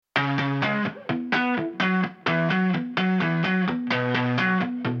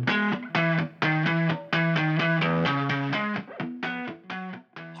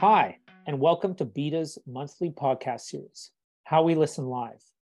Hi, and welcome to Beta's monthly podcast series, How We Listen Live,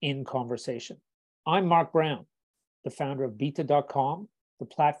 in Conversation. I'm Mark Brown, the founder of Beta.com, the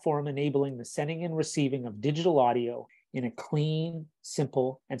platform enabling the sending and receiving of digital audio in a clean,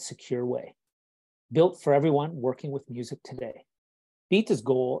 simple, and secure way, built for everyone working with music today. Beta's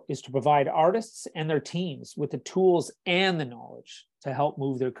goal is to provide artists and their teams with the tools and the knowledge to help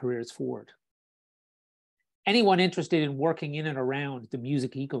move their careers forward. Anyone interested in working in and around the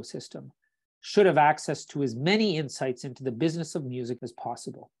music ecosystem should have access to as many insights into the business of music as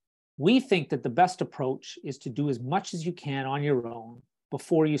possible. We think that the best approach is to do as much as you can on your own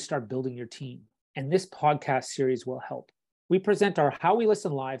before you start building your team, and this podcast series will help. We present our How We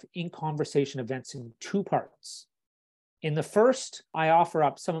Listen Live in Conversation events in two parts. In the first, I offer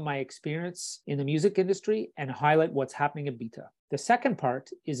up some of my experience in the music industry and highlight what's happening at Beta. The second part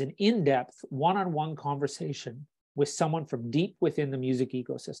is an in-depth one-on-one conversation with someone from deep within the music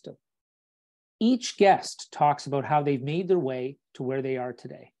ecosystem. Each guest talks about how they've made their way to where they are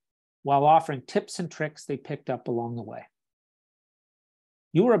today, while offering tips and tricks they picked up along the way.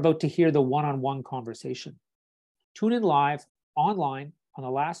 You are about to hear the one-on-one conversation. Tune in live online on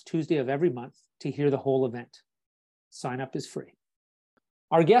the last Tuesday of every month to hear the whole event. Sign up is free.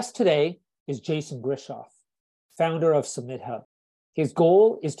 Our guest today is Jason Grishoff, founder of Submit Hub. His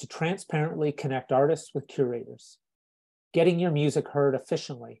goal is to transparently connect artists with curators, getting your music heard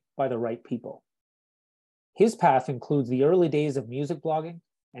efficiently by the right people. His path includes the early days of music blogging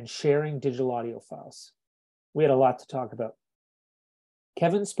and sharing digital audio files. We had a lot to talk about.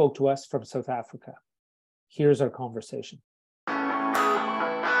 Kevin spoke to us from South Africa. Here's our conversation.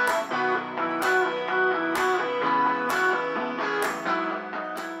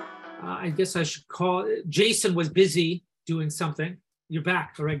 I guess I should call. Jason was busy doing something. You're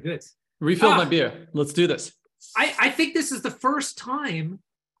back. All right, good. Refill my beer. Let's do this. I think this is the first time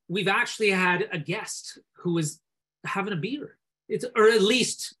we've actually had a guest who was having a beer. Or at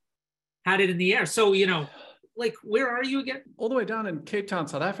least had it in the air. So, where are you again? All the way down in Cape Town,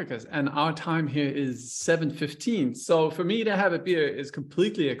 South Africa. And our time here is 7:15. So for me to have a beer is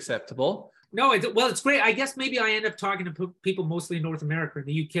completely acceptable. No, it's great. I guess maybe I end up talking to people mostly in North America and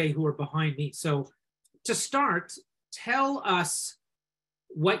the UK who are behind me. So to start, tell us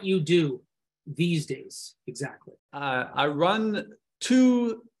what you do these days exactly. I run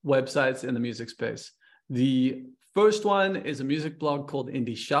two websites in the music space. The first one is a music blog called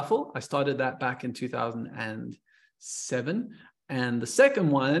Indie Shuffle. I started that back in 2007. And the second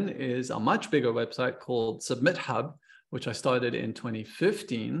one is a much bigger website called Submit Hub, which I started in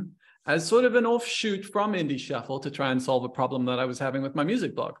 2015. As sort of an offshoot from Indie Shuffle to try and solve a problem that I was having with my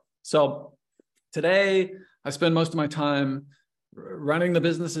music blog. So today, I spend most of my time running the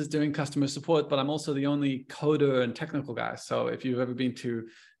businesses, doing customer support, but I'm also the only coder and technical guy. So if you've ever been to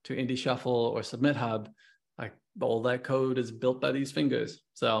Indie Shuffle or Submit Hub, like all that code is built by these fingers.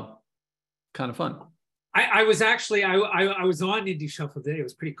 So kind of fun. I was on Indie Shuffle today. It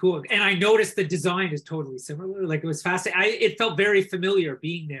was pretty cool. And I noticed the design is totally similar. Like it was fascinating. It felt very familiar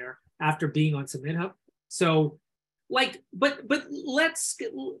being there after being on Submit Hub. So but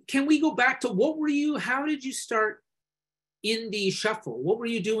can we go back to how did you start Indie Shuffle? What were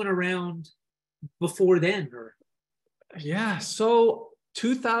you doing around before then? Yeah, so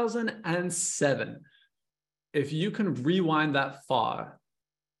 2007, if you can rewind that far,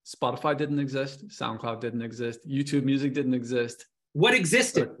 Spotify didn't exist, SoundCloud didn't exist, YouTube Music didn't exist. What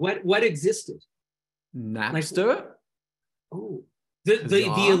existed? What existed? Napster.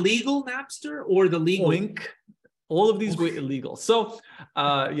 The illegal Napster or the legal? Oink. All of these were illegal. So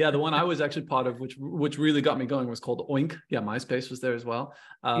the one I was actually part of, which really got me going, was called Oink. Yeah, MySpace was there as well.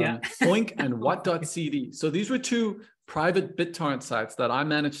 Oink and What.cd. So these were two private BitTorrent sites that I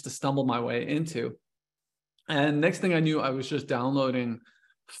managed to stumble my way into. And next thing I knew, I was just downloading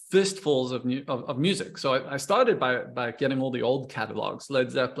fistfuls of music. So I started by getting all the old catalogs,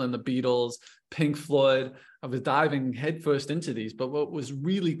 Led Zeppelin, the Beatles, Pink Floyd. I was diving headfirst into these. But what was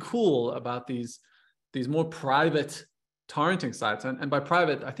really cool about these more private torrenting sites, and by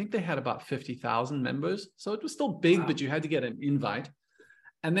private, I think they had about 50,000 members. So it was still big, wow. But you had to get an invite.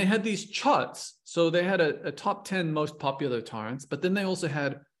 And they had these charts. So they had a top 10 most popular torrents, but then they also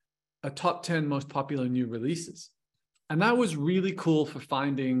had a top 10 most popular new releases. And that was really cool for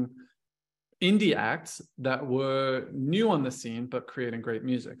finding indie acts that were new on the scene, but creating great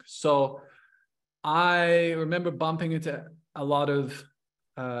music. So I remember bumping into a lot of,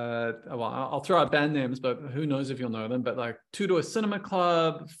 I'll throw out band names, but who knows if you'll know them, but like Two Door Cinema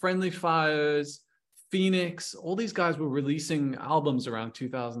Club, Friendly Fires, Phoenix, all these guys were releasing albums around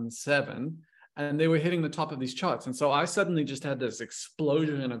 2007. and they were hitting the top of these charts. And so I suddenly just had this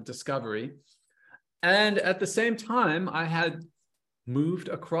explosion of discovery. And at the same time, I had moved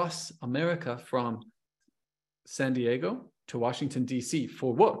across America from San Diego to Washington, D.C.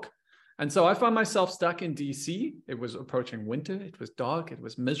 for work. And so I found myself stuck in D.C. It was approaching winter. It was dark. It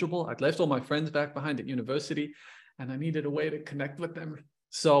was miserable. I'd left all my friends back behind at university, and I needed a way to connect with them.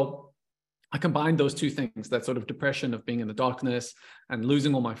 So I combined those two things, that sort of depression of being in the darkness and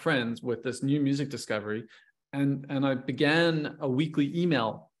losing all my friends, with this new music discovery. And I began a weekly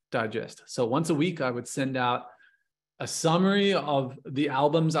email digest. So once a week, I would send out a summary of the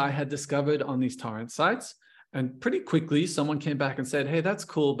albums I had discovered on these torrent sites. And pretty quickly, someone came back and said, hey, that's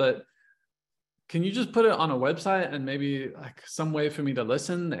cool, but can you just put it on a website and maybe like some way for me to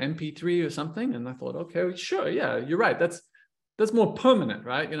listen, the MP3 or something? And I thought, okay, sure. Yeah, you're right. That's more permanent,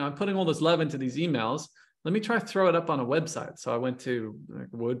 right? You know, I'm putting all this love into these emails. Let me try to throw it up on a website. So I went to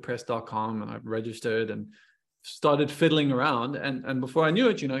like WordPress.com and I registered and started fiddling around. And before I knew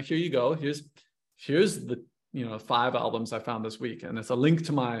it, you know, here you go. Here's the, 5 albums I found this week. And it's a link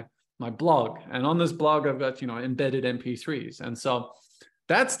to my blog. And on this blog, I've got, embedded MP3s. And so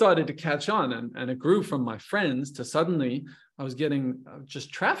that started to catch on, and it grew from my friends to suddenly I was getting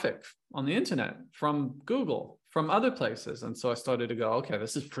just traffic on the internet from Google, from other places. And so I started to go, okay,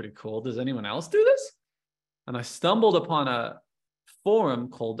 this is pretty cool. Does anyone else do this? And I stumbled upon a forum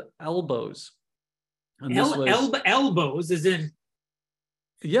called Elbows. And this was elbows is in.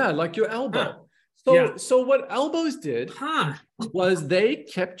 Yeah, like your elbow. So what Elbows did was they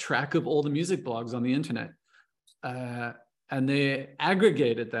kept track of all the music blogs on the internet. And they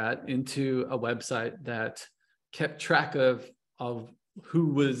aggregated that into a website that kept track of who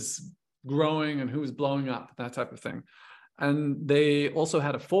was growing and who was blowing up, that type of thing. And they also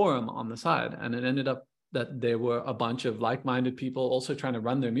had a forum on the side, and it ended up that there were a bunch of like-minded people also trying to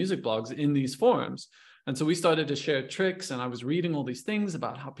run their music blogs in these forums. And so we started to share tricks, and I was reading all these things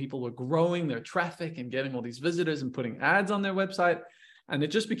about how people were growing their traffic and getting all these visitors and putting ads on their website. And it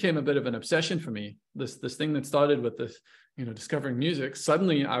just became a bit of an obsession for me. This thing that started with this, discovering music.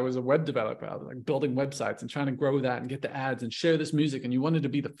 Suddenly I was a web developer. I was like building websites and trying to grow that and get the ads and share this music. And you wanted to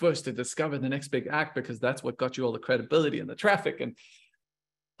be the first to discover the next big act because that's what got you all the credibility and the traffic. And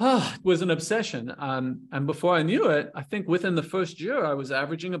it was an obsession. And before I knew it, I think within the first year, I was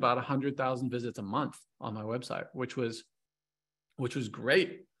averaging about 100,000 visits a month on my website, which was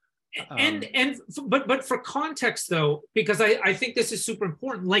great. But for context though, because I think this is super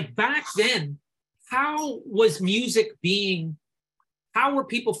important, like back then, how were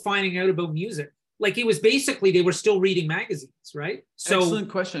people finding out about music? Like it was basically, they were still reading magazines, right? So excellent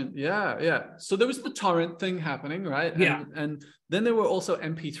question. Yeah. So there was the torrent thing happening, right? And then there were also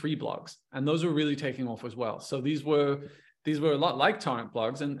MP3 blogs, and those were really taking off as well. So these were a lot like torrent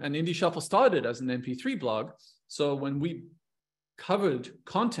blogs, and Indie Shuffle started as an MP3 blog. So when we covered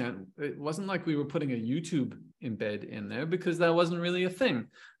content, it wasn't like we were putting a YouTube embed in there, because that wasn't really a thing.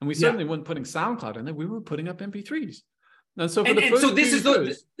 And we certainly weren't putting SoundCloud in there. We were putting up MP3s. And so for the first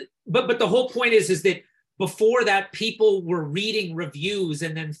years, but the whole point is that before that, people were reading reviews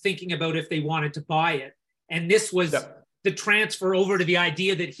and then thinking about if they wanted to buy it. And this was the transfer over to the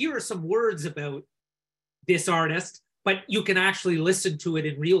idea that here are some words about this artist, but you can actually listen to it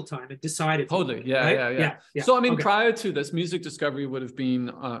in real time and decide if totally. Yeah. So I mean, prior to this, music discovery would have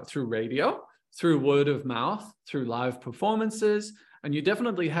been through radio, through word of mouth, through live performances. And you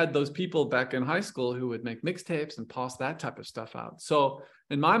definitely had those people back in high school who would make mixtapes and pass that type of stuff out. So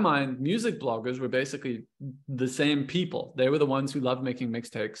in my mind, music bloggers were basically the same people. They were the ones who loved making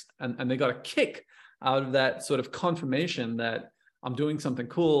mixtapes, and they got a kick out of that sort of confirmation that I'm doing something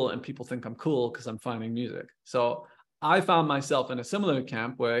cool and people think I'm cool because I'm finding music. So I found myself in a similar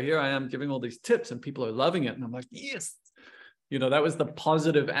camp where here I am giving all these tips and people are loving it. And I'm like, yes, that was the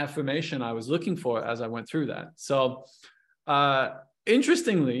positive affirmation I was looking for as I went through that. So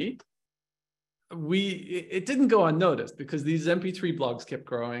interestingly, it didn't go unnoticed, because these MP3 blogs kept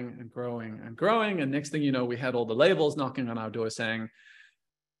growing and growing and growing. And next thing you know, we had all the labels knocking on our door saying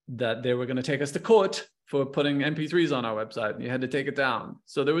that they were going to take us to court for putting MP3s on our website, and you had to take it down.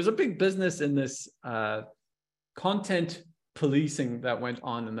 So there was a big business in this content policing that went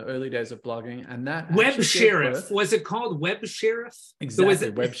on in the early days of blogging, and that Web Sheriff, was it called Web Sheriff? Exactly.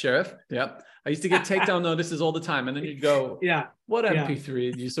 So Web Sheriff. Yep. I used to get takedown notices all the time, and then you'd go, what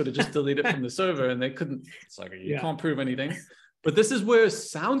MP3? You sort of just delete it from the server, and they couldn't. It's like, you can't prove anything. But this is where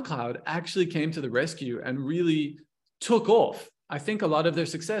SoundCloud actually came to the rescue and really took off. I think a lot of their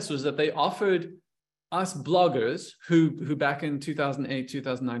success was that they offered us bloggers who back in 2008,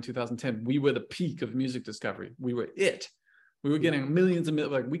 2009, 2010, we were the peak of music discovery. We were it. We were getting millions and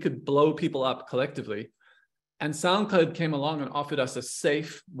millions, like we could blow people up collectively. And SoundCloud came along and offered us a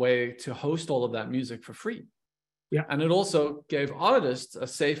safe way to host all of that music for free. Yeah. And it also gave artists a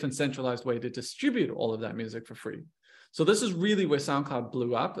safe and centralized way to distribute all of that music for free. So this is really where SoundCloud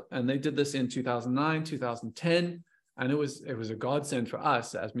blew up. And they did this in 2009, 2010. And it was a godsend for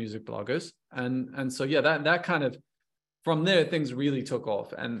us as music bloggers. And so, yeah, that kind of, from there, things really took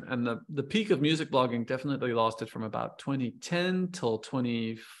off. And the peak of music blogging definitely lasted from about 2010 till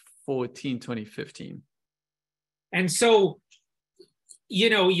 2014, 2015. And so,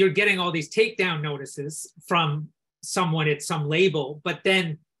 you're getting all these takedown notices from someone at some label, but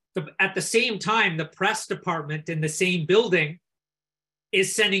then at the same time, the press department in the same building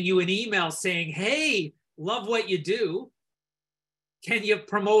is sending you an email saying, hey, love what you do. Can you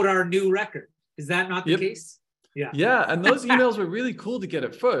promote our new record? Is that not the case? Yeah, and those emails were really cool to get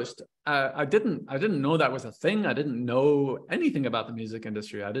at first. I didn't know that was a thing. I didn't know anything about the music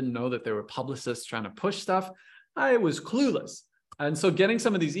industry. I didn't know that there were publicists trying to push stuff. I was clueless. And so getting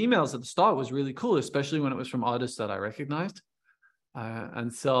some of these emails at the start was really cool, especially when it was from artists that I recognized.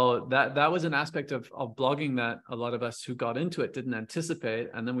 And so that was an aspect of blogging that a lot of us who got into it didn't anticipate.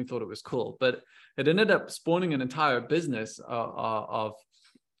 And then we thought it was cool. But it ended up spawning an entire business of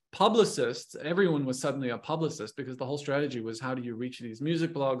publicists. Everyone was suddenly a publicist because the whole strategy was, how do you reach these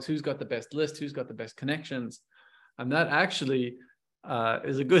music blogs? Who's got the best list? Who's got the best connections? And that actually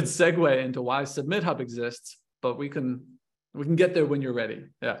is a good segue into why Submit Hub exists. But we can get there when you're ready.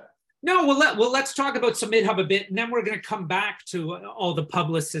 Yeah. No, let's talk about Submit Hub a bit, and then we're going to come back to all the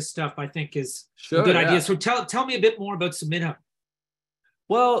publicist stuff. I think is a good idea. So tell me a bit more about Submit Hub.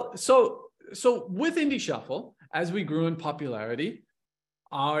 Well, so with Indie Shuffle, as we grew in popularity,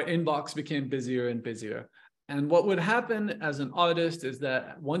 our inbox became busier and busier. And what would happen as an artist is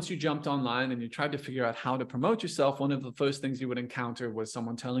that once you jumped online and you tried to figure out how to promote yourself, one of the first things you would encounter was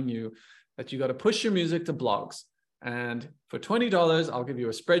someone telling you that you got to push your music to blogs. And for $20, I'll give you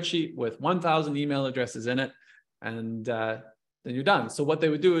a spreadsheet with 1,000 email addresses in it. And then you're done. So what they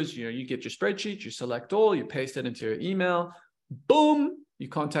would do is, you get your spreadsheet, you select all, you paste it into your email, boom, you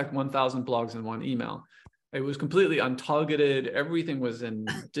contact 1,000 blogs in one email. It was completely untargeted. Everything was in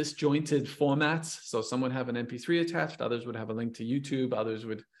disjointed formats. So some would have an MP3 attached, others would have a link to YouTube, others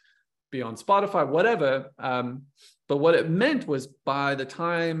would be on Spotify, whatever. But what it meant was by the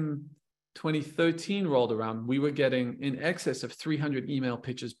time 2013 rolled around, we were getting in excess of 300 email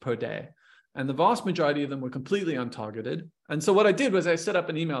pitches per day. And the vast majority of them were completely untargeted. And so what I did was I set up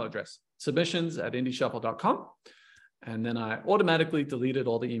an email address, submissions@indieshuffle.com. And then I automatically deleted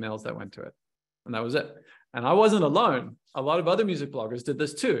all the emails that went to it. And that was it. And I wasn't alone. A lot of other music bloggers did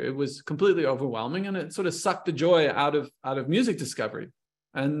this too. It was completely overwhelming, and it sort of sucked the joy out of music discovery.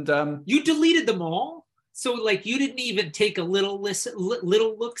 And you deleted them all? So like you didn't even take a little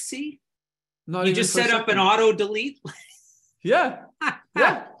look-see? You just set up an auto delete? Yeah.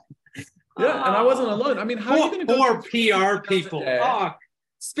 Yeah. Yeah. And I wasn't alone. I mean, how are you going to go PR people? A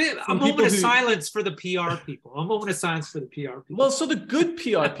moment of silence for the PR people. A moment of silence for the PR people. Well, so the good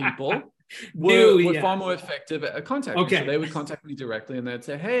PR people were far more effective at contacting me. So they would contact me directly and they'd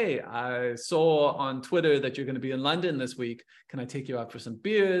say, hey, I saw on Twitter that you're going to be in London this week. Can I take you out for some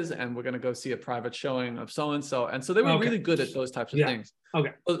beers? And we're going to go see a private showing of so-and-so. And so they were really good at those types of things.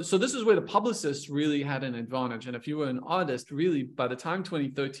 Okay. So this is where the publicists really had an advantage. And if you were an artist, really, by the time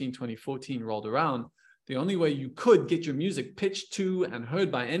 2013, 2014 rolled around, the only way you could get your music pitched to and heard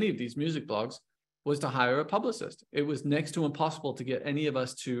by any of these music blogs was to hire a publicist. It was next to impossible to get any of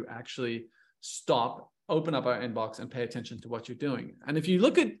us to actually stop, open up our inbox and pay attention to what you're doing. And if you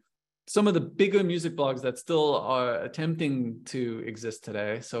look at some of the bigger music blogs that still are attempting to exist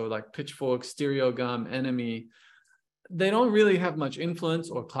today, so like Pitchfork, Stereo Gum, Enemy, they don't really have much influence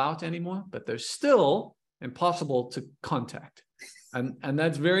or clout anymore, but they're still impossible to contact. And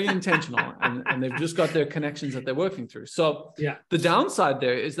that's very intentional. And they've just got their connections that they're working through. So the downside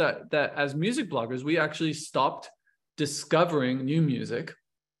there is that as music bloggers, we actually stopped discovering new music.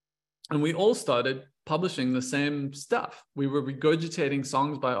 And we all started publishing the same stuff. We were regurgitating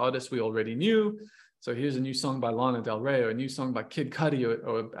songs by artists we already knew. So here's a new song by Lana Del Rey, or a new song by Kid Cudi,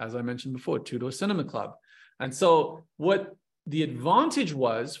 or as I mentioned before, Two Door Cinema Club. And so what the advantage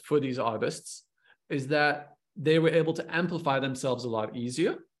was for these artists is that they were able to amplify themselves a lot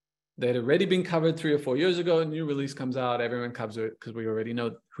easier. They'd already been covered 3 or 4 years ago. A new release comes out, everyone covers it because we already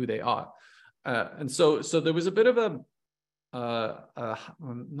know who they are. And so there was a bit of not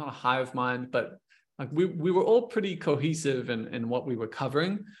a hive mind, but like we were all pretty cohesive in what we were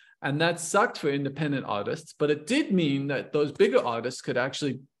covering. And that sucked for independent artists, but it did mean that those bigger artists could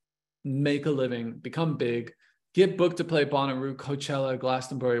actually make a living, become big, get booked to play Bonnaroo, Coachella,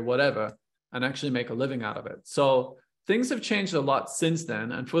 Glastonbury, whatever, and actually make a living out of it. So things have changed a lot since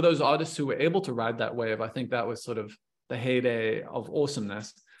then. And for those artists who were able to ride that wave, I think that was sort of the heyday of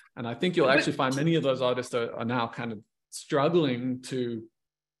awesomeness. And I think you'll actually find many of those artists are now kind of struggling to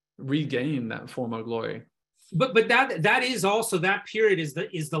regain that former glory. But that is also, that period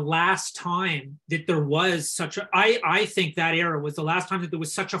is the last time that there was such a, I think that era was the last time that there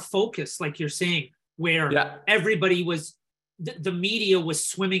was such a focus, like you're saying, where everybody was, the media was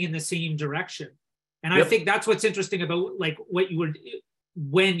swimming in the same direction. And I think that's what's interesting about like what you were,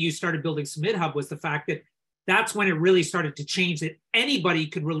 when you started building Submit Hub, was the fact that that's when it really started to change, that anybody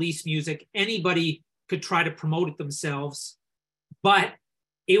could release music, anybody could try to promote it themselves, but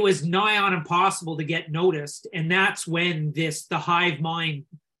it was nigh on impossible to get noticed. And that's when the hive mind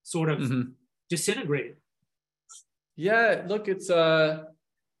sort of disintegrated. Yeah, look, it's I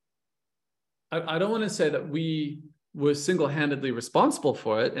don't want to say that we were single-handedly responsible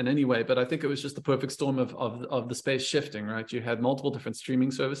for it in any way, but I think it was just the perfect storm of the space shifting, right? You had multiple different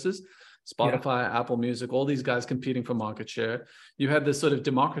streaming services, Spotify, Apple Music, all these guys competing for market share. You had this sort of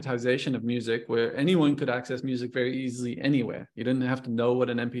democratization of music where anyone could access music very easily anywhere. You didn't have to know what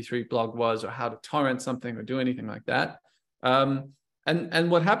an MP3 blog was or how to torrent something or do anything like that. And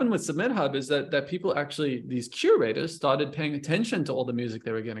what happened with Submit Hub is that people actually, these curators, started paying attention to all the music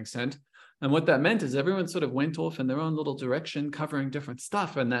they were getting sent. And what that meant is everyone sort of went off in their own little direction, covering different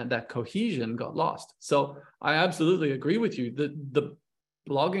stuff, and that cohesion got lost. So I absolutely agree with you. The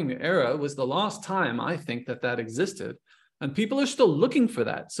blogging era was the last time I think that existed. And people are still looking for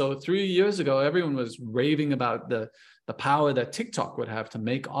that. So 3 years ago, everyone was raving about the power that TikTok would have to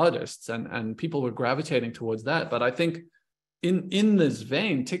make artists, and people were gravitating towards that. But I think in this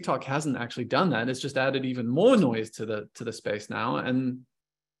vein, TikTok hasn't actually done that. It's just added even more noise to the space now. And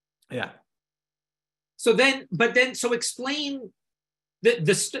yeah. So explain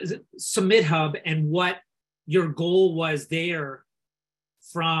the Submit Hub and what your goal was there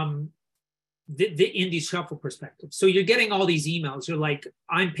from the indie shuffle perspective. So you're getting all these emails. You're like,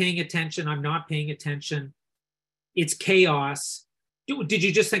 I'm paying attention. I'm not paying attention. It's chaos. Did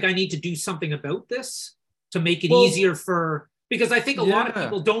you just think I need to do something about this to make it easier for, because I think a lot of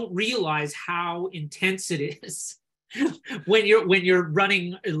people don't realize how intense it is when you're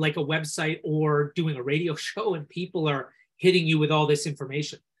running like a website or doing a radio show and people are hitting you with all this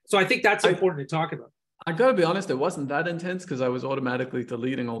information. So I think that's important to talk about. I gotta be honest, it wasn't that intense because I was automatically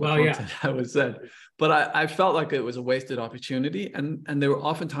deleting all the content I was said. But I felt like it was a wasted opportunity. And there were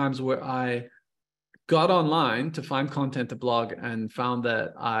often times where I got online to find content to blog and found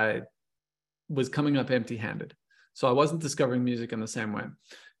that I was coming up empty-handed. So I wasn't discovering music in the same way.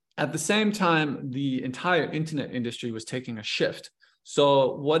 At the same time, the entire internet industry was taking a shift.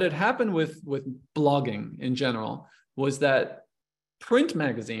 So what had happened with blogging in general was that print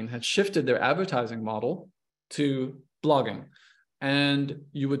magazine had shifted their advertising model to blogging, and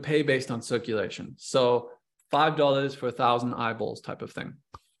you would pay based on circulation. So $5 for 1,000 eyeballs type of thing.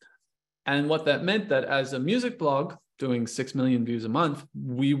 And what that meant that as a music blog doing 6 million views a month,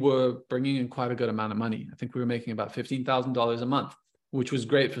 we were bringing in quite a good amount of money. I think we were making about $15,000 a month, which was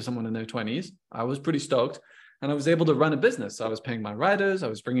great for someone in their 20s. I was pretty stoked, and I was able to run a business. So I was paying my writers, I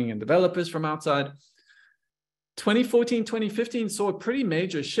was bringing in developers from outside. 2014, 2015 saw a pretty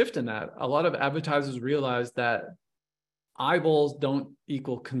major shift in that. A lot of advertisers realized that eyeballs don't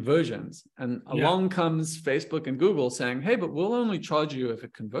equal conversions. And along comes Facebook and Google saying, hey, but we'll only charge you if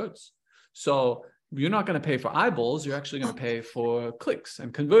it converts. So you're not going to pay for eyeballs, you're actually going to pay for clicks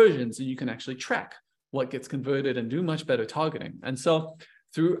and conversions, and you can actually track what gets converted and do much better targeting. And so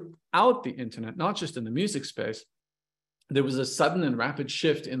throughout the internet, not just in the music space, there was a sudden and rapid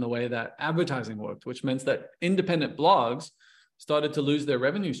shift in the way that advertising worked, which meant that independent blogs started to lose their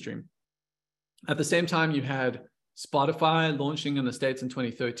revenue stream. At the same time, you had Spotify launching in the States in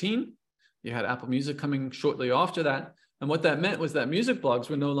 2013. You had Apple Music coming shortly after that. And what that meant was that music blogs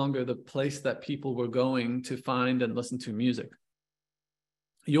were no longer the place that people were going to find and listen to music.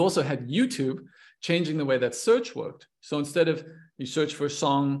 You also had YouTube changing the way that search worked. So instead of you search for a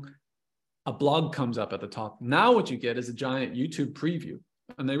song, a blog comes up at the top. Now what you get is a giant YouTube preview.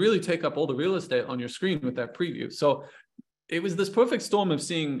 And they really take up all the real estate on your screen with that preview. So it was this perfect storm of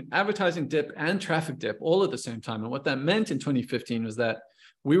seeing advertising dip and traffic dip all at the same time. And what that meant in 2015 was that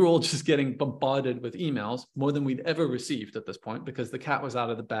we were all just getting bombarded with emails more than we'd ever received at this point, because the cat was out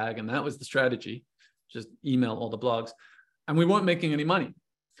of the bag. And that was the strategy, just email all the blogs. And we weren't making any money.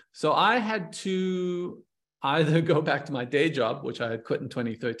 So I had to either go back to my day job, which I had quit in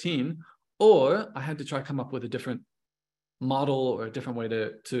 2013, or I had to try to come up with a different model or a different way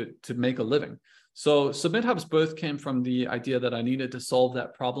to make a living. So Submit Hub's birth came from the idea that I needed to solve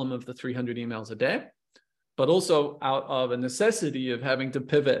that problem of the 300 emails a day, but also out of a necessity of having to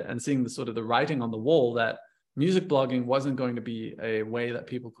pivot and seeing the sort of the writing on the wall that music blogging wasn't going to be a way that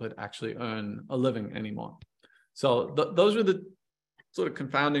people could actually earn a living anymore. So those were the sort of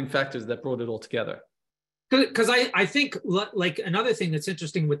confounding factors that brought it all together. Because I think like another thing that's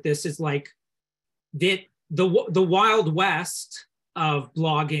interesting with this is like that the Wild West of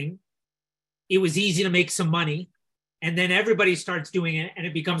blogging, it was easy to make some money, and then everybody starts doing it and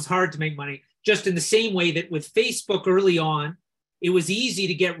it becomes hard to make money. Just in the same way that with Facebook early on, it was easy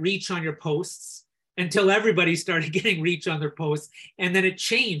to get reach on your posts until everybody started getting reach on their posts, and then it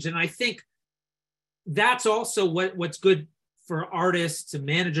changed. And I think that's also what's good for artists and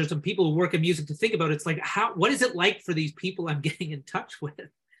managers and people who work in music to think about. It's like, what is it like for these people I'm getting in touch with?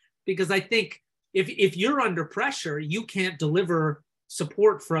 Because I think if you're under pressure, you can't deliver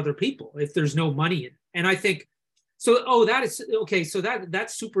support for other people if there's no money in it. And I think so. That is okay. So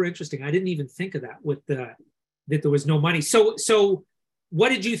that's super interesting. I didn't even think of that with that there was no money. So what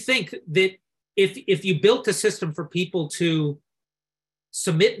did you think that if you built a system for people to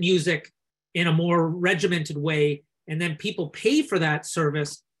submit music in a more regimented way, and then people pay for that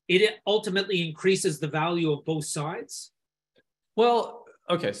service, it ultimately increases the value of both sides? Well,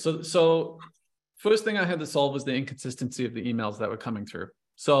 okay. So first thing I had to solve was the inconsistency of the emails that were coming through.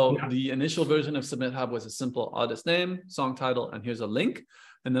 So the initial version of Submit Hub was a simple artist name, song title, and here's a link.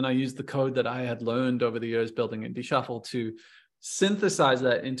 And then I used the code that I had learned over the years building Indie Shuffle to synthesize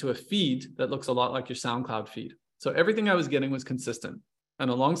that into a feed that looks a lot like your SoundCloud feed. So everything I was getting was consistent. And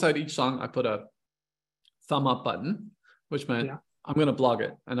alongside each song, I put a thumb up button, which meant I'm going to blog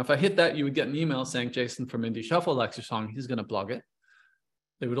it. And if I hit that, you would get an email saying, Jason from Indie Shuffle likes your song. He's going to blog it.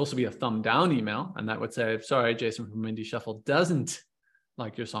 There would also be a thumb down email, and that would say, sorry, Jason from Indie Shuffle doesn't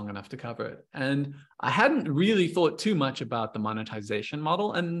like your song enough to cover it. And I hadn't really thought too much about the monetization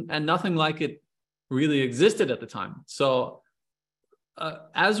model, and nothing like it really existed at the time. So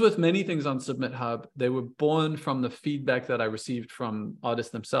as with many things on Submit Hub, they were born from the feedback that I received from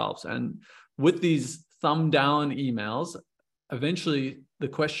artists themselves. And with these thumb down emails, eventually the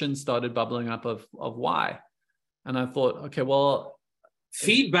questions started bubbling up of why. And I thought, okay, well,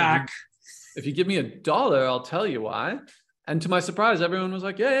 feedback. If you give me $1, I'll tell you why. And to my surprise, everyone was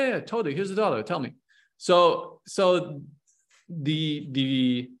like, yeah, totally. Here's $1. Tell me. So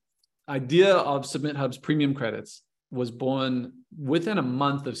the idea of Submit Hub's premium credits was born within a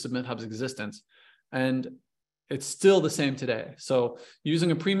month of Submit Hub's existence. And it's still the same today. So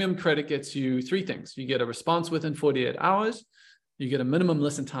using a premium credit gets you 3 things. You get a response within 48 hours. You get a minimum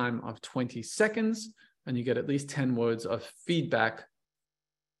listen time of 20 seconds. And you get at least 10 words of feedback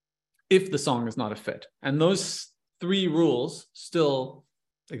if the song is not a fit. And those 3 rules still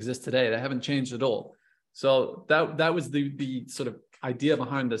exist today. They haven't changed at all. So that was the sort of idea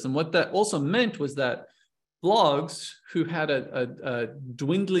behind this. And what that also meant was that blogs who had a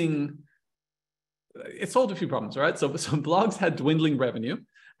dwindling, it solved a few problems, right? So blogs had dwindling revenue,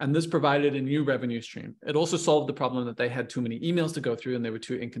 and this provided a new revenue stream. It also solved the problem that they had too many emails to go through and they were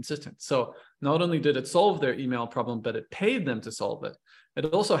too inconsistent. So not only did it solve their email problem, but it paid them to solve it. It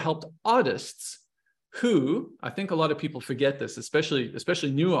also helped artists who, I think a lot of people forget this,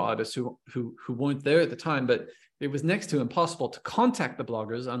 especially newer artists who weren't there at the time, but it was next to impossible to contact the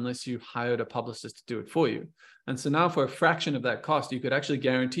bloggers unless you hired a publicist to do it for you. And so now for a fraction of that cost, you could actually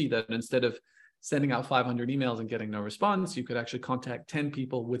guarantee that instead of sending out 500 emails and getting no response, you could actually contact 10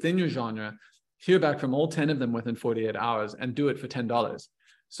 people within your genre, hear back from all 10 of them within 48 hours, and do it for $10.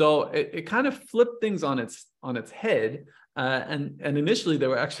 So it kind of flipped things on its head. And initially, there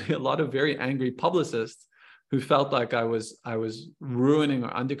were actually a lot of very angry publicists who felt like I was ruining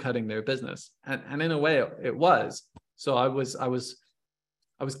or undercutting their business. And in a way, it was. So I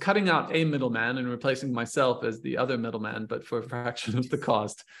was cutting out a middleman and replacing myself as the other middleman, but for a fraction of the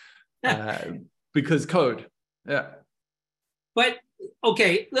cost. Because code, yeah. But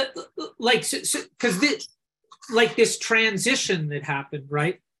okay, like, because this transition that happened,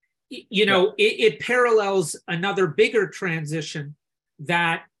 right? You know, it parallels another bigger transition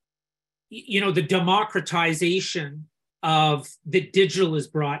that, you know, the democratization of the digital is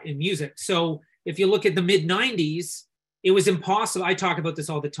brought in music. So if you look at the mid 90s, it was impossible. I talk about this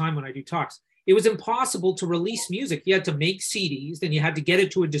all the time when I do talks. It was impossible to release music. You had to make CDs, then you had to get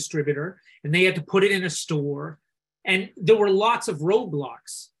it to a distributor, and they had to put it in a store. And there were lots of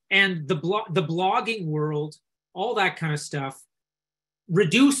roadblocks. And the blogging world, all that kind of stuff,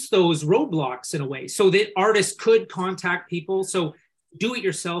 reduced those roadblocks in a way so that artists could contact people. So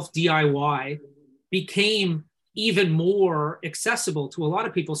do-it-yourself, DIY, became even more accessible to a lot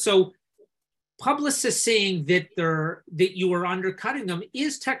of people. So publicists saying that you are undercutting them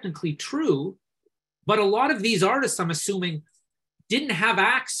is technically true, but a lot of these artists, I'm assuming, didn't have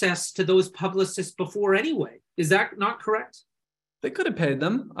access to those publicists before anyway. Is that not correct? They could have paid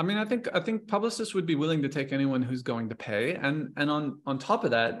them. I mean, I think publicists would be willing to take anyone who's going to pay. And on top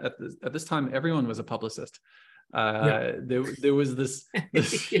of that, at this time, everyone was a publicist. There was this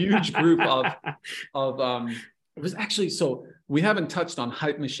huge group of it was actually, so we haven't touched on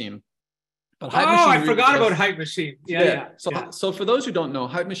Hype Machine. But Hype Machine I forgot about Hype Machine. So for those who don't know,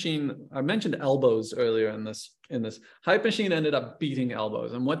 Hype Machine, I mentioned Elbows earlier in this. Hype Machine ended up beating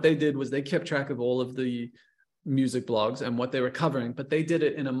Elbows. And what they did was they kept track of all of the music blogs and what they were covering, but they did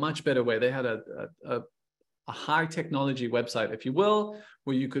it in a much better way. They had a high technology website, if you will,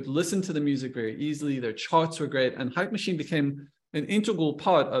 where you could listen to the music very easily. Their charts were great. And Hype Machine became an integral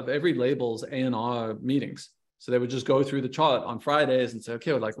part of every label's A&R meetings. So they would just go through the chart on Fridays and say,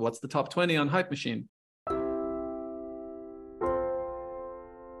 okay, like, what's the top 20 on Hype Machine?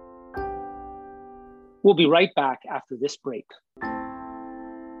 We'll be right back after this break.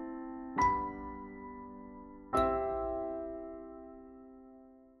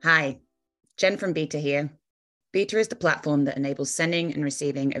 Hi, Jen from Beta here. Beta is the platform that enables sending and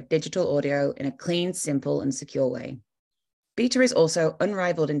receiving of digital audio in a clean, simple, and secure way. Beta is also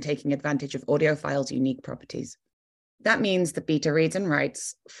unrivaled in taking advantage of audiophile's unique properties. That means that Beta reads and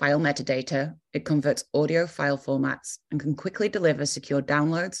writes file metadata, it converts audio file formats, and can quickly deliver secure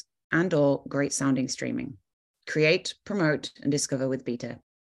downloads and/or great sounding streaming. Create, promote, and discover with Beta.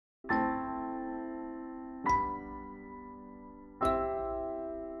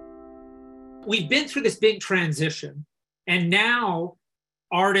 We've been through this big transition, and now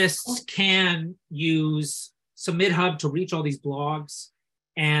artists can use Submit Hub to reach all these blogs,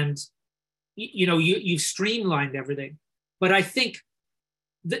 and you've streamlined everything. But I think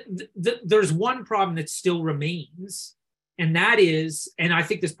there's one problem that still remains, and that is, and I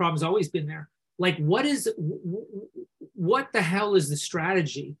think this problem's always been there, like what the hell is the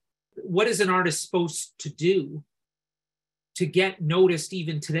strategy? What is an artist supposed to do to get noticed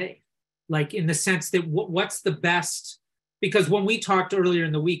even today? Like in the sense that what's the best? Because when we talked earlier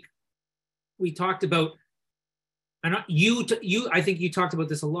in the week, we talked about, and I think you talked about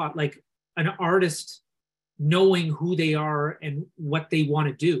this a lot, like an artist knowing who they are and what they want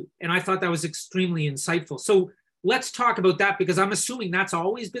to do. And I thought that was extremely insightful. So let's talk about that, because I'm assuming that's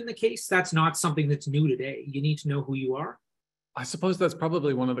always been the case. That's not something that's new today. You need to know who you are. I suppose that's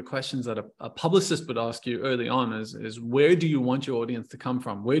probably one of the questions that a publicist would ask you early on is where do you want your audience to come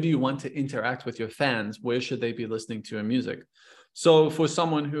from? Where do you want to interact with your fans? Where should they be listening to your music? So for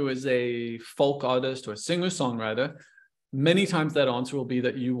someone who is a folk artist or a singer-songwriter, many times that answer will be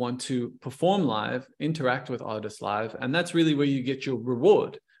that you want to perform live, interact with artists live, and that's really where you get your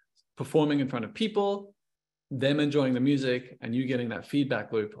reward. Performing in front of people, them enjoying the music, and you getting that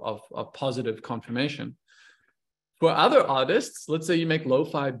feedback loop of positive confirmation. For other artists, let's say you make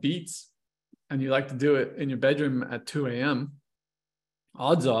lo-fi beats and you like to do it in your bedroom at 2 a.m.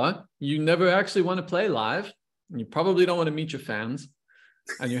 Odds are you never actually want to play live, and you probably don't want to meet your fans,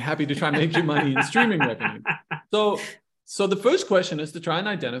 and you're happy to try and make your money in streaming revenue. So the first question is to try and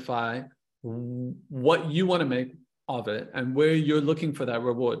identify what you want to make of it and where you're looking for that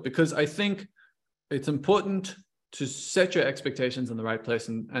reward. Because I think it's important to set your expectations in the right place.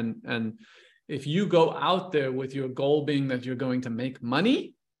 And if you go out there with your goal being that you're going to make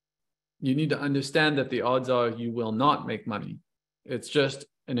money, you need to understand that the odds are you will not make money. It's just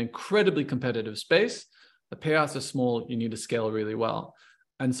an incredibly competitive space. The payouts are small. You need to scale really well.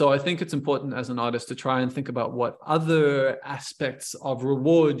 And so I think it's important as an artist to try and think about what other aspects of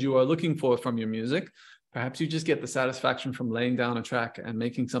reward you are looking for from your music. Perhaps you just get the satisfaction from laying down a track and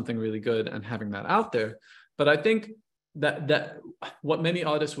making something really good and having that out there. But I think that what many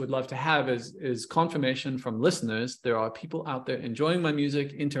artists would love to have is confirmation from listeners. There are people out there enjoying my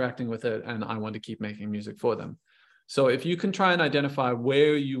music, interacting with it, and I want to keep making music for them. So if you can try and identify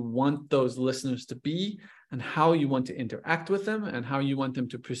where you want those listeners to be and how you want to interact with them and how you want them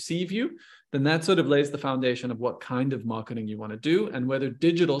to perceive you, then that sort of lays the foundation of what kind of marketing you want to do and whether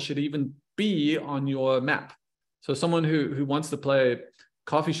digital should even be on your map. So someone who wants to play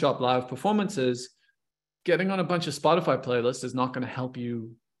coffee shop live performances, getting on a bunch of Spotify playlists is not going to help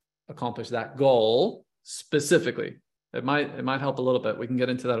you accomplish that goal specifically. It might help a little bit. We can get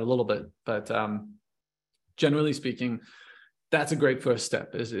into that a little bit, but generally speaking, that's a great first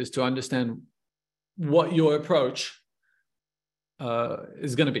step is to understand what your approach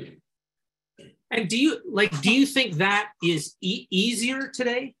is going to be. And do you think that is easier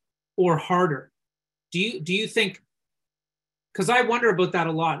today or harder? Do you think, because I wonder about that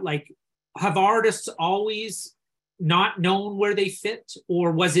a lot, like have artists always not known where they fit,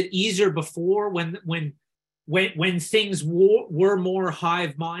 or was it easier before when things were more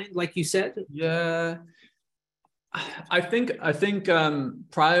hive mind, like you said? Yeah, I think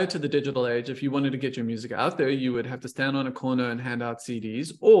prior to the digital age, if you wanted to get your music out there, you would have to stand on a corner and hand out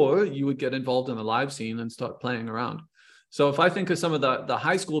CDs, or you would get involved in the live scene and start playing around. So if I think of some of the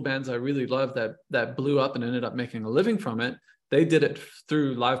high school bands I really loved that blew up and ended up making a living from it, they did it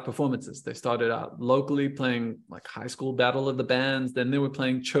through live performances. They started out locally playing like high school battle of the bands. Then they were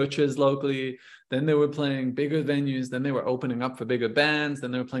playing churches locally. Then they were playing bigger venues. Then they were opening up for bigger bands.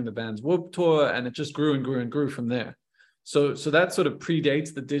 Then they were playing the band's Warped Tour, and it just grew and grew and grew from there. So that sort of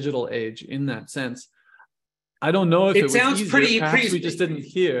predates the digital age in that sense. I don't know if it was easier. Perhaps we just didn't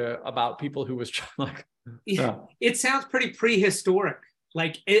hear about people who was trying, like, yeah. It sounds pretty prehistoric.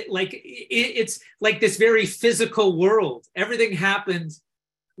 It's like this very physical world. Everything happened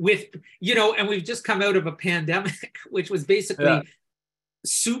with, and we've just come out of a pandemic, which was basically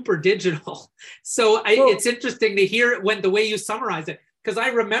super digital. So it's interesting to hear it when the way you summarize it, because I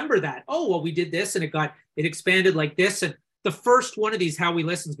remember that. Oh, well, we did this and it expanded like this. And the first one of these How We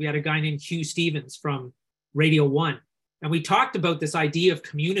Listens, we had a guy named Hugh Stevens from Radio 1. And we talked about this idea of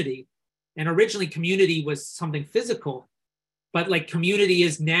community. And originally community was something physical, but like community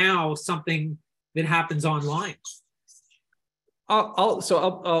is now something that happens online.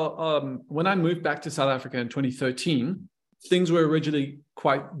 When I moved back to South Africa in 2013, things were originally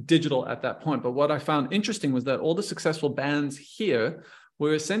quite digital at that point. But what I found interesting was that all the successful bands here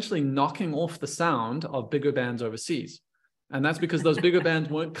were essentially knocking off the sound of bigger bands overseas. And that's because those bigger bands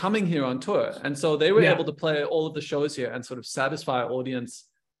weren't coming here on tour. And so they were able to play all of the shows here and sort of satisfy audience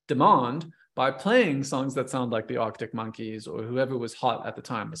demand by playing songs that sound like the Arctic Monkeys or whoever was hot at the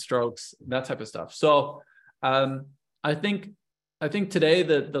time, the Strokes, that type of stuff. So I think today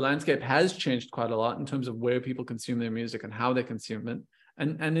the landscape has changed quite a lot in terms of where people consume their music and how they consume it.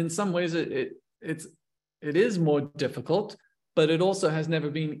 And in some ways it is more difficult, but it also has never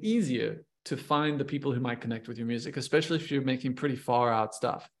been easier to find the people who might connect with your music, especially if you're making pretty far out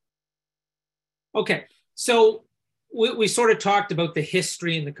stuff. Okay, so we sort of talked about the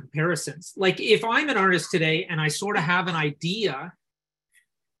history and the comparisons. Like if I'm an artist today and I sort of have an idea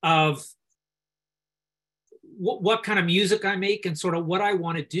of what kind of music I make and sort of what I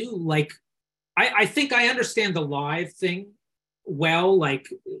want to do, like I think I understand the live thing well. Like,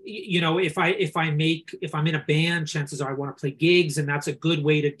 if I'm in a band, chances are I want to play gigs, and that's a good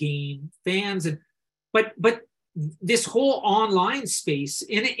way to gain fans. But this whole online space,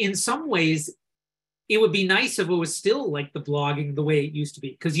 in some ways, it would be nice if it was still like the blogging the way it used to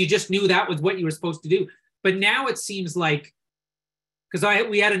be, because you just knew that was what you were supposed to do. But now it seems like, because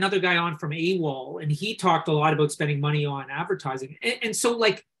we had another guy on from AWOL, and he talked a lot about spending money on advertising. And so,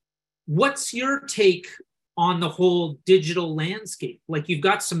 like, what's your take on the whole digital landscape? Like, you've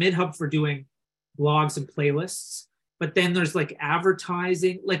got Submit Hub for doing blogs and playlists, but then there's like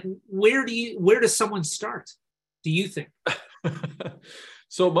advertising. Like, where does someone start, do you think?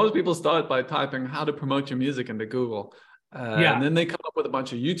 So most people start by typing how to promote your music into Google. And then they come up with a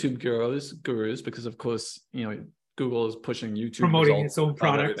bunch of YouTube gurus, because of course, Google is pushing YouTube promoting its own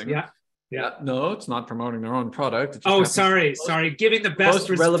product. Yeah. No, it's not promoting their own product. It just sorry. Giving the best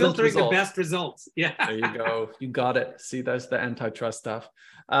filtering the best results. Yeah. There you go. You got it. See, that's the antitrust stuff.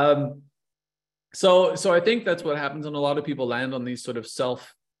 So I think that's what happens, and a lot of people land on these sort of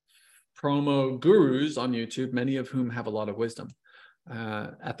self-promo gurus on YouTube, many of whom have a lot of wisdom.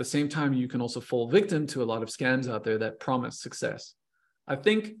 At the same time, you can also fall victim to a lot of scams out there that promise success. I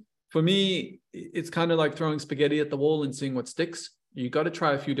think for me, it's kind of like throwing spaghetti at the wall and seeing what sticks. You got to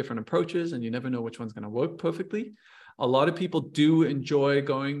try a few different approaches, and you never know which one's going to work perfectly. A lot of people do enjoy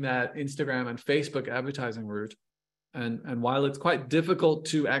going that Instagram and Facebook advertising route. And while it's quite difficult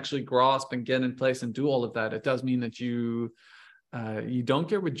to actually grasp and get in place and do all of that, it does mean that you don't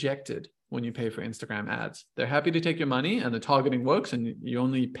get rejected when you pay for Instagram ads. They're happy to take your money, and the targeting works, and you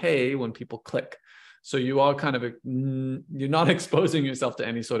only pay when people click. So you are you're not exposing yourself to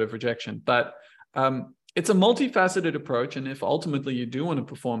any sort of rejection. But it's a multifaceted approach. And if ultimately you do want to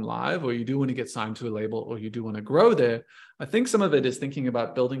perform live, or you do want to get signed to a label, or you do want to grow there, I think some of it is thinking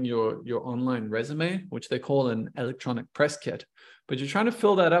about building your online resume, which they call an electronic press kit. But you're trying to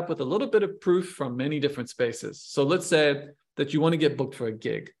fill that up with a little bit of proof from many different spaces. So let's say that you want to get booked for a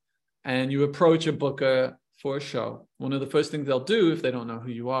gig, and you approach a booker for a show. One of the first things they'll do, if they don't know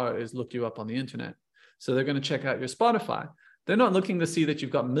who you are, is look you up on the internet. So they're going to check out your Spotify. They're not looking to see that you've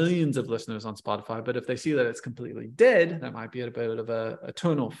got millions of listeners on Spotify, but if they see that it's completely dead, that might be a bit of a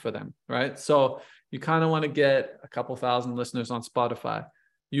turnoff for them, right? So you kind of want to get a couple thousand listeners on Spotify.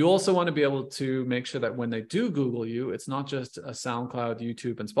 You also want to be able to make sure that when they do Google you, it's not just a SoundCloud,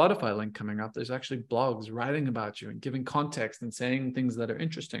 YouTube, and Spotify link coming up. There's actually blogs writing about you and giving context and saying things that are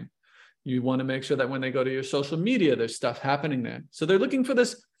interesting. You want to make sure that when they go to your social media, there's stuff happening there. So they're looking for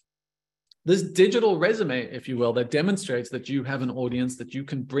this digital resume, if you will, that demonstrates that you have an audience that you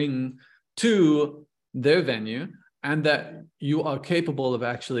can bring to their venue and that you are capable of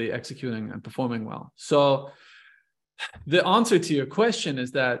actually executing and performing well. So the answer to your question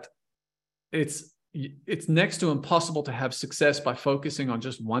is that it's next to impossible to have success by focusing on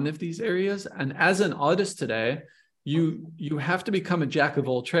just one of these areas. And as an artist today, you have to become a jack of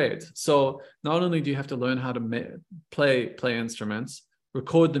all trades. So not only do you have to learn how to play instruments,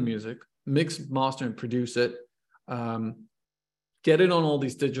 record the music, mix, master, and produce it, get it on all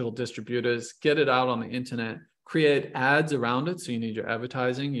these digital distributors, get it out on the internet, create ads around it. So you need your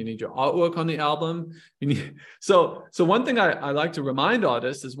advertising, you need your artwork on the album. So one thing I like to remind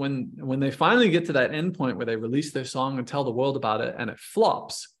artists is when they finally get to that end point where they release their song and tell the world about it and it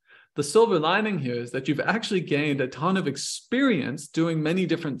flops, the silver lining here is that you've actually gained a ton of experience doing many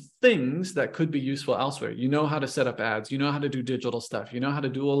different things that could be useful elsewhere. You know how to set up ads, you know how to do digital stuff, you know how to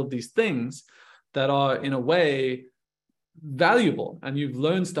do all of these things that are in a way valuable, and you've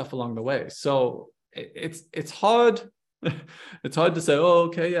learned stuff along the way. So it's hard. It's hard to say, oh,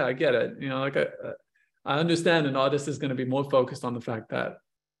 okay, yeah, I get it. You know, like I understand an artist is going to be more focused on the fact that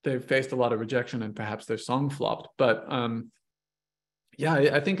they've faced a lot of rejection and perhaps their song flopped. But yeah,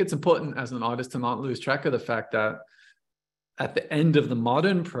 I think it's important as an artist to not lose track of the fact that at the end of the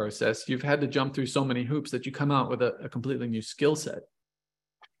modern process, you've had to jump through so many hoops that you come out with a completely new skill set.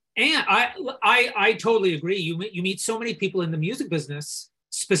 And I totally agree. You meet so many people in the music business,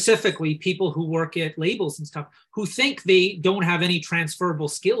 specifically people who work at labels and stuff, who think they don't have any transferable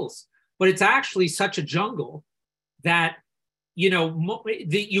skills, but it's actually such a jungle that, you know,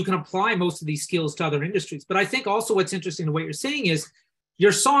 you can apply most of these skills to other industries. But I think also what's interesting to what you're saying is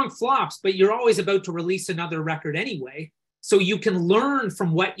your song flops, but you're always about to release another record anyway. So you can learn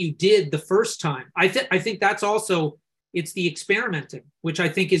from what you did the first time. I think that's also, it's the experimenting, which I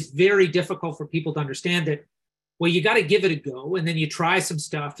think is very difficult for people to understand that, well, you got to give it a go, and then you try some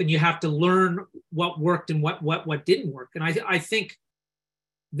stuff and you have to learn what worked and what didn't work. And I think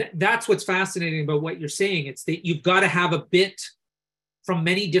that's what's fascinating about what you're saying. It's that you've got to have a bit from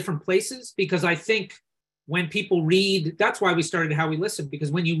many different places, because I think when people read, that's why we started How We Listen,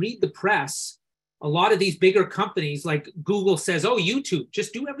 because when you read the press, a lot of these bigger companies like Google says, oh, YouTube,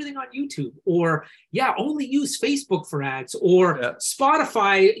 just do everything on YouTube, or yeah, only use Facebook for ads, or yeah,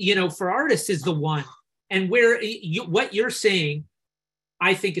 Spotify, you know, for artists is the one. And where what you're saying,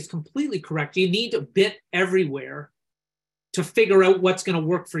 I think is completely correct. You need a bit everywhere to figure out what's going to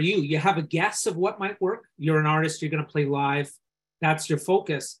work for you. You have a guess of what might work. You're an artist, you're going to play live. That's your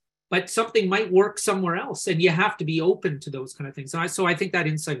focus. But something might work somewhere else, and you have to be open to those kind of things. So I think that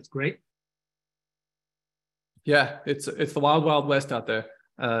insight is great. Yeah, it's the wild, wild west out there.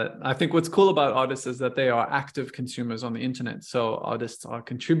 I think what's cool about artists is that they are active consumers on the internet. So artists are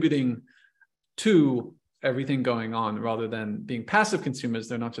contributing to everything going on rather than being passive consumers.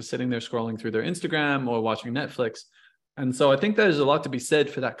 They're not just sitting there scrolling through their Instagram or watching Netflix. And so I think there's a lot to be said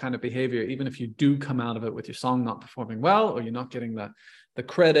for that kind of behavior, even if you do come out of it with your song not performing well, or you're not getting the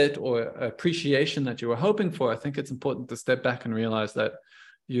credit or appreciation that you were hoping for. I think it's important to step back and realize that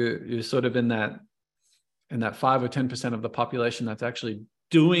you're sort of in that 5 or 10% of the population that's actually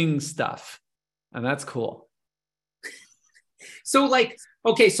doing stuff. And that's cool. So like,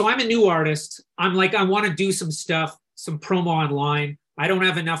 okay, so I'm a new artist. I'm like, I want to do some stuff, some promo online. I don't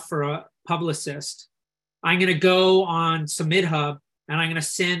have enough for a publicist. I'm going to go on Submit Hub and I'm going to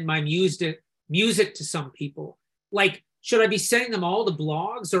send my music to some people. Like, should I be sending them all the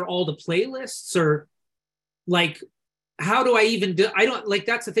blogs or all the playlists, or like, how do I even do? I don't like,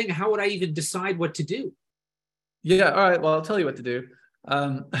 that's the thing. How would I even decide what to do? Yeah. All right. Well, I'll tell you what to do.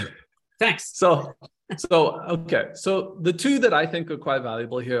 Thanks. So okay. So the two that I think are quite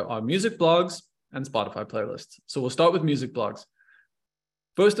valuable here are music blogs and Spotify playlists. So we'll start with music blogs.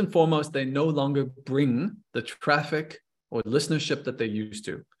 First and foremost, they no longer bring the traffic or listenership that they used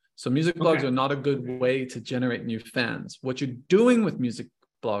to. So music blogs are not a good way to generate new fans. What you're doing with music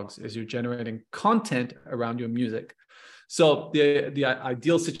blogs is you're generating content around your music. So the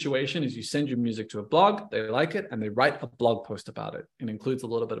ideal situation is you send your music to a blog, they like it, and they write a blog post about it. It includes a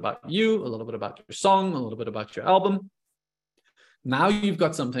little bit about you, a little bit about your song, a little bit about your album. Now you've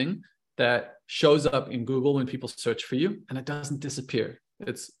got something that shows up in Google when people search for you, and it doesn't disappear.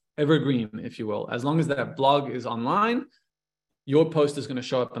 It's evergreen, if you will. As long as that blog is online, your post is going to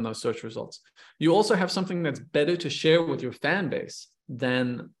show up in those search results. You also have something that's better to share with your fan base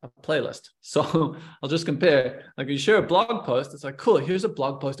than a playlist. So I'll just compare. Like, you share a blog post, it's like, cool, here's a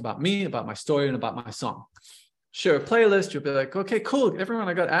blog post about me, about my story, and about my song. Share a playlist, you'll be like, okay, cool, everyone,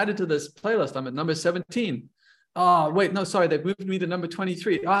 I got added to this playlist. I'm at number 17. Oh, wait, no, sorry, they moved me to number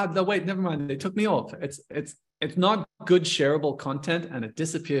 23. No, wait, never mind, they took me off. It's not good shareable content, and it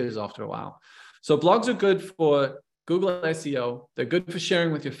disappears after a while. So blogs are good for Google SEO. They're good for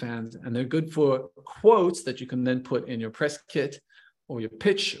sharing with your fans, and they're good for quotes that you can then put in your press kit or your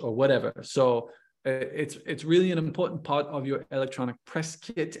pitch or whatever. So it's really an important part of your electronic press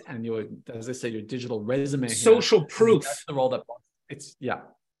kit and your, as I say, your digital resume. Social proof. That's the role that it's, yeah.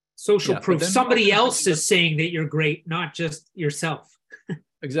 Social proof. Somebody else is saying that you're great, not just yourself.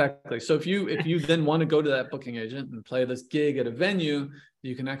 Exactly. So if you then want to go to that booking agent and play this gig at a venue,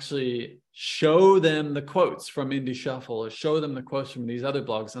 you can actually show them the quotes from Indie Shuffle or show them the quotes from these other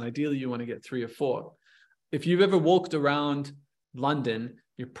blogs. And ideally, you want to get 3 or 4. If you've ever walked around London,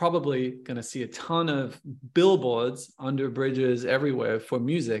 you're probably going to see a ton of billboards under bridges everywhere for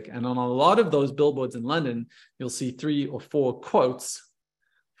music. And on a lot of those billboards in London, you'll see 3 or 4 quotes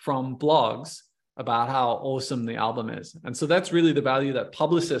from blogs about how awesome the album is. And so that's really the value that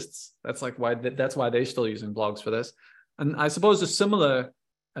publicists, that's why they're still using blogs for this. And I suppose a similar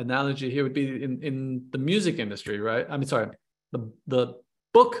analogy here would be in the music industry, right? I mean, sorry, the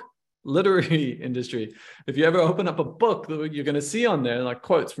book literary industry. If you ever open up a book, you're going to see on there like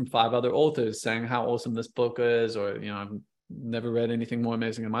quotes from 5 other authors saying how awesome this book is, or, you know, I've never read anything more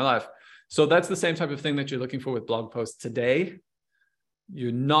amazing in my life. So that's the same type of thing that you're looking for with blog posts today.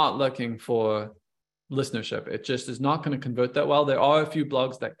 You're not looking for listenership. It just is not going to convert that well. There are a few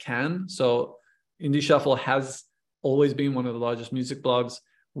blogs that can. So Indie Shuffle has always been one of the largest music blogs.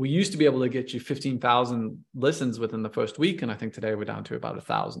 We used to be able to get you 15,000 listens within the first week. And I think today we're down to about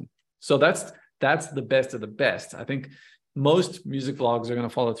 1,000. So that's the best of the best. I think most music blogs are going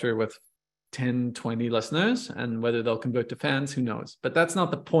to follow through with 10, 20 listeners, and whether they'll convert to fans, who knows? But that's not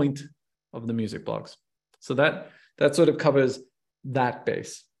the point of the music blogs. So that sort of covers that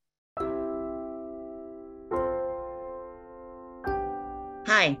base.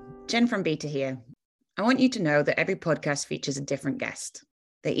 Hi, Jen from Beta here. I want you to know that every podcast features a different guest.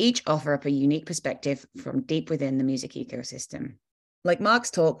 They each offer up a unique perspective from deep within the music ecosystem. Like Mark's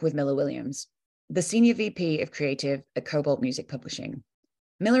talk with Miller Williams, the Senior VP of Creative at Cobalt Music Publishing.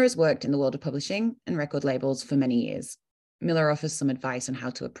 Miller has worked in the world of publishing and record labels for many years. Miller offers some advice on how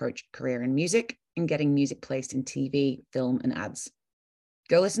to approach a career in music and getting music placed in TV, film, and ads.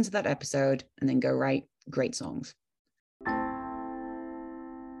 Go listen to that episode and then go write great songs.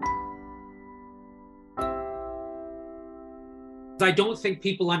 I don't think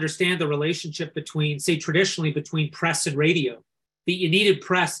people understand the relationship between, say, traditionally between press and radio. That you needed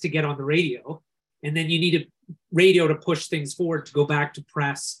press to get on the radio, and then you needed radio to push things forward, to go back to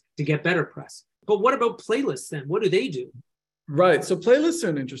press, to get better press. But what about playlists then? What do they do? Right. So playlists are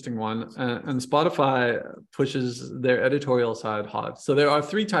an interesting one, and Spotify pushes their editorial side hard. So there are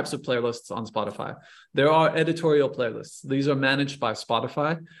 3 types of playlists on Spotify. There are editorial playlists. These are managed by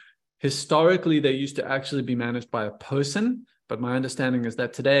Spotify. Historically, they used to actually be managed by a person, but my understanding is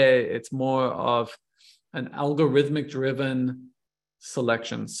that today it's more of an algorithmic driven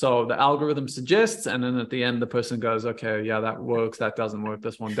selection. So the algorithm suggests, and then at the end, the person goes, okay, yeah, that works. That doesn't work.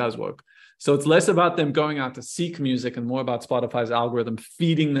 This one does work. So it's less about them going out to seek music and more about Spotify's algorithm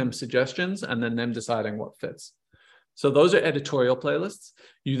feeding them suggestions and then them deciding what fits. So those are editorial playlists.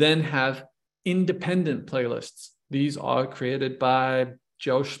 You then have independent playlists. These are created by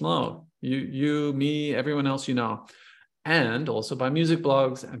Joe Schmo, you, me, everyone else you know, and also by music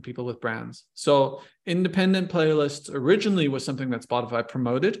blogs and people with brands. So independent playlists originally was something that Spotify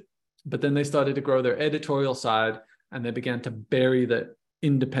promoted, but then they started to grow their editorial side and they began to bury the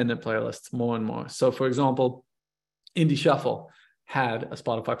independent playlists more and more. So for example, Indie Shuffle had a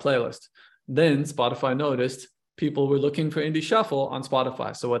Spotify playlist. Then Spotify noticed people were looking for Indie Shuffle on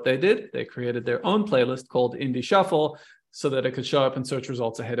Spotify. So what they did, they created their own playlist called Indie Shuffle so that it could show up in search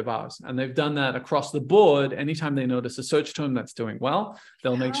results ahead of ours. And they've done that across the board. Anytime they notice a search term that's doing well,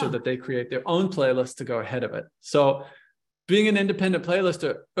 they'll make sure that they create their own playlist to go ahead of it. So being an independent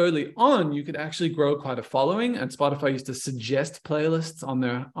playlister early on, you could actually grow quite a following. And Spotify used to suggest playlists on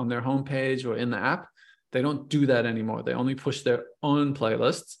their homepage or in the app. They don't do that anymore. They only push their own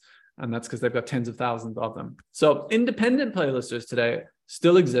playlists. And that's because they've got tens of thousands of them. So independent playlisters today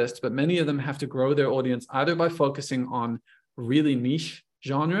still exist, but many of them have to grow their audience either by focusing on really niche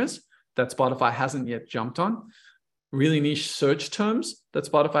genres that Spotify hasn't yet jumped on, really niche search terms that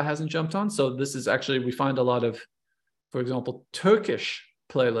Spotify hasn't jumped on. So this is actually, we find a lot of, for example, Turkish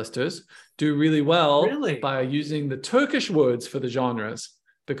playlisters do really well Really? by using the Turkish words for the genres,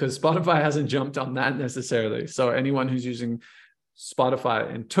 because Spotify hasn't jumped on that necessarily. So anyone who's using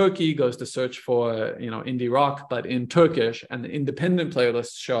Spotify in Turkey goes to search for, indie rock, but in Turkish, and the independent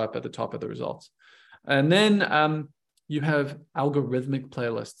playlists show up at the top of the results. And then you have algorithmic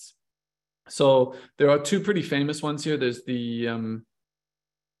playlists. So there are two pretty famous ones here. There's the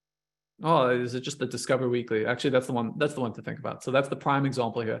is it just the Discover Weekly? Actually, that's the one to think about. So that's the prime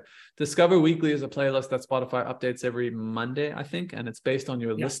example here. Discover Weekly is a playlist that Spotify updates every Monday, I think, and it's based on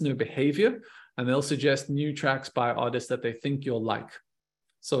your listener behavior, and they'll suggest new tracks by artists that they think you'll like.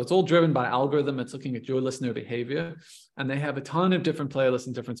 So it's all driven by algorithm. It's looking at your listener behavior, and they have a ton of different playlists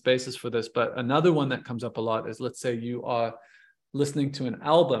in different spaces for this. But another one that comes up a lot is, let's say you are listening to an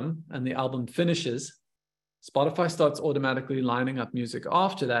album and the album finishes, Spotify starts automatically lining up music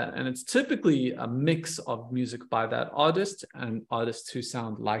after that. And it's typically a mix of music by that artist and artists who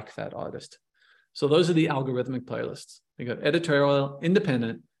sound like that artist. So those are the algorithmic playlists. You got editorial,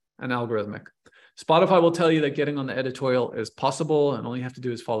 independent, and algorithmic. Spotify will tell you that getting on the editorial is possible, and all you have to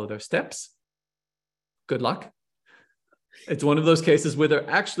do is follow their steps. Good luck. It's one of those cases where they're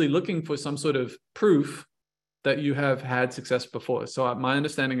actually looking for some sort of proof that you have had success before. So my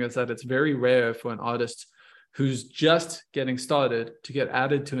understanding is that it's very rare for an artist who's just getting started to get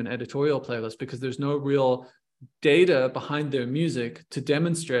added to an editorial playlist, because there's no real data behind their music to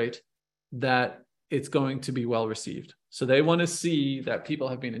demonstrate that it's going to be well received. So they want to see that people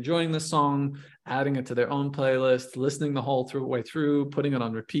have been enjoying the song, adding it to their own playlist, listening the whole way through, putting it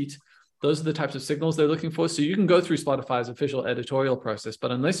on repeat. Those are the types of signals they're looking for. So you can go through Spotify's official editorial process,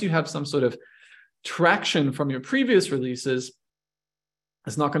 but unless you have some sort of traction from your previous releases,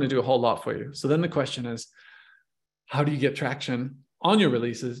 it's not going to do a whole lot for you. So then the question is, how do you get traction on your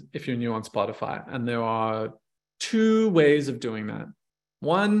releases if you're new on Spotify? And there are two ways of doing that.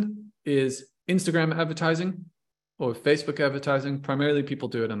 One is Instagram advertising or Facebook advertising. Primarily, people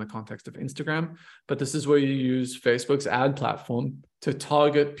do it in the context of Instagram, but this is where you use Facebook's ad platform to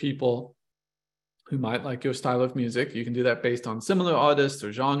target people who might like your style of music. You can do that based on similar artists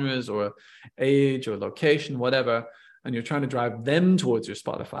or genres or age or location, whatever, and you're trying to drive them towards your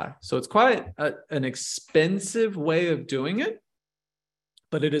Spotify. So it's quite an expensive way of doing it,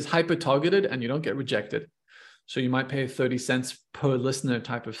 but it is hyper-targeted and you don't get rejected. So you might pay 30 cents per listener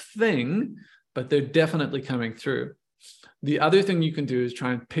type of thing, but they're definitely coming through. The other thing you can do is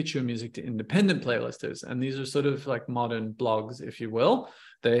try and pitch your music to independent playlisters. And these are sort of like modern blogs, if you will.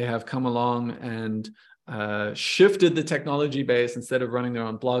 They have come along and shifted the technology base. Instead of running their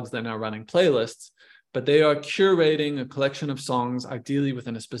own blogs, they're now running playlists. But they are curating a collection of songs, ideally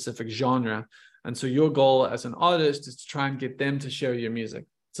within a specific genre. And so your goal as an artist is to try and get them to share your music.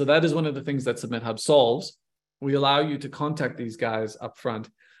 So that is one of the things that Submit Hub solves. We allow you to contact these guys up front.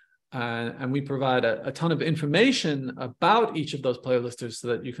 And we provide a ton of information about each of those playlisters so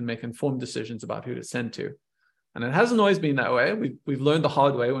that you can make informed decisions about who to send to. And it hasn't always been that way. We've learned the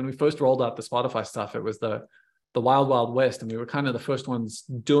hard way. When we first rolled out the Spotify stuff, it was the wild, wild west, and we were kind of the first ones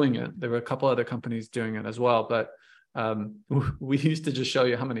doing it. There were a couple other companies doing it as well, but we used to just show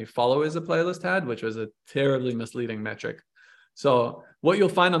you how many followers a playlist had, which was a terribly misleading metric. So what you'll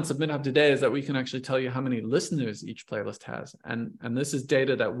find on Submit Hub today is that we can actually tell you how many listeners each playlist has. And this is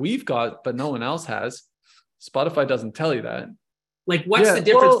data that we've got, but no one else has. Spotify doesn't tell you that. Like, what's the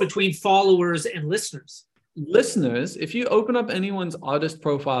difference between followers and listeners? Listeners, if you open up anyone's artist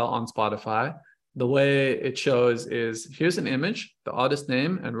profile on Spotify, the way it shows is, here's an image, the artist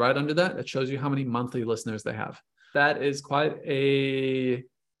name, and right under that, it shows you how many monthly listeners they have. That is quite a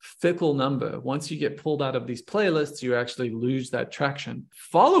fickle number. Once you get pulled out of these playlists, you actually lose that traction.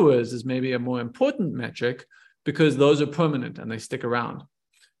 Followers is maybe a more important metric because those are permanent and they stick around.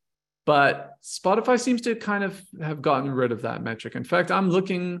 But Spotify seems to kind of have gotten rid of that metric. In fact, I'm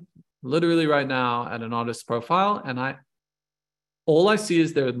looking literally right now at an artist's profile, and all I see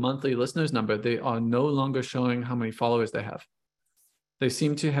is their monthly listeners number. They are no longer showing how many followers they have. They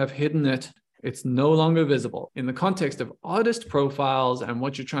seem to have hidden it. It's no longer visible. In the context of artist profiles and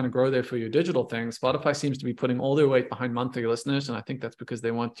what you're trying to grow there for your digital things, Spotify seems to be putting all their weight behind monthly listeners. And I think that's because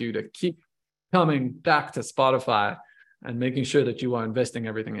they want you to keep coming back to Spotify and making sure that you are investing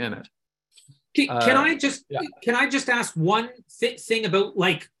everything in it. Can I just ask one thing about,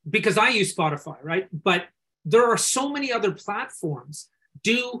 like, because I use Spotify, right? But there are so many other platforms.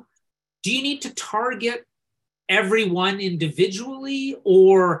 Do you need to target everyone individually,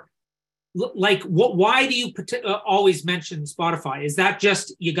 or like why do you always mention Spotify? Is that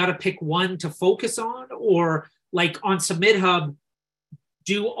just you got to pick one to focus on, or like on Submit Hub,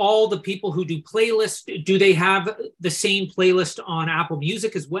 do all the people who do playlists, do they have the same playlist on Apple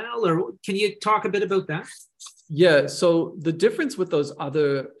Music as well? Or can you talk a bit about that? Yeah, so the difference with those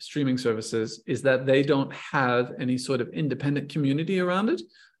other streaming services is that they don't have any sort of independent community around it.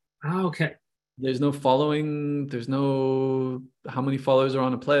 Okay. There's no following, there's no how many followers are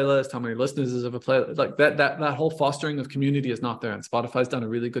on a playlist, how many listeners is of a playlist. Like that whole fostering of community is not there. And Spotify's done a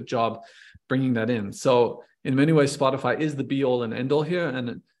really good job bringing that in. So in many ways, Spotify is the be all and end all here.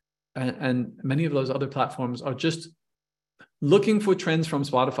 And many of those other platforms are just looking for trends from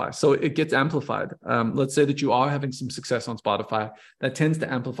Spotify. So it gets amplified. Let's say that you are having some success on Spotify, that tends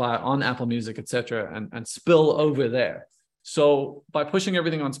to amplify on Apple Music, etc., and spill over there. So by pushing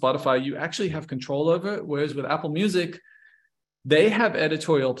everything on Spotify, you actually have control over it. Whereas with Apple Music, they have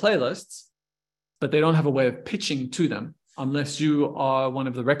editorial playlists, but they don't have a way of pitching to them unless you are one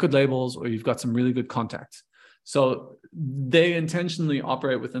of the record labels or you've got some really good contacts. So they intentionally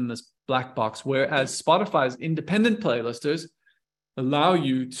operate within this black box, whereas Spotify's independent playlisters allow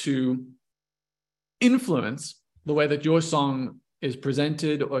you to influence the way that your song is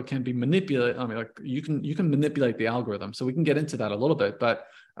presented or can be manipulated. I mean, like you can manipulate the algorithm. So we can get into that a little bit, but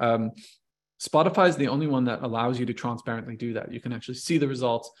Spotify is the only one that allows you to transparently do that. You can actually see the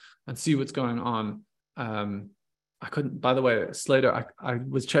results and see what's going on. I couldn't, by the way, Slater, I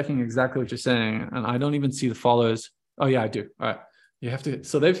was checking exactly what you're saying, and I don't even see the followers. Oh yeah, I do. All right. You have to,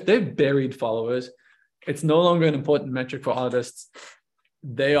 so they've buried followers. It's no longer an important metric for artists.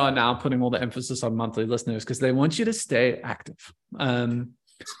 They are now putting all the emphasis on monthly listeners because they want you to stay active. On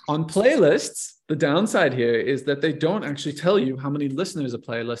playlists, the downside here is that they don't actually tell you how many listeners a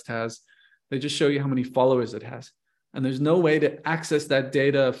playlist has. They just show you how many followers it has. And there's no way to access that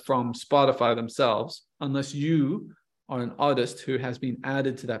data from Spotify themselves unless you are an artist who has been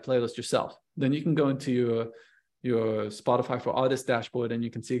added to that playlist yourself. Then you can go into your Spotify for Artists dashboard and you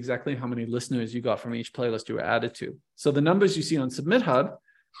can see exactly how many listeners you got from each playlist you were added to. So the numbers you see on Submit Hub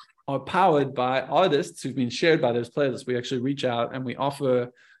are powered by artists who've been shared by those playlists. We actually reach out and we offer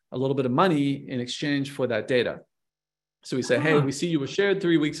a little bit of money in exchange for that data. So we say, hey, we see you were shared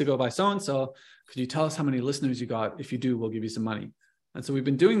 3 weeks ago by so-and-so. Could you tell us how many listeners you got? If you do, we'll give you some money. And so we've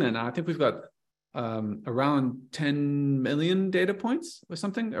been doing that now. I think we've got around 10 million data points or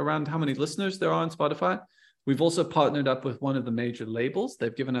something around how many listeners there are on Spotify. We've also partnered up with one of the major labels.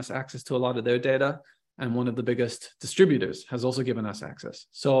 They've given us access to a lot of their data. And one of the biggest distributors has also given us access.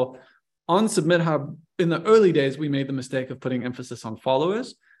 So on Submit Hub, in the early days, we made the mistake of putting emphasis on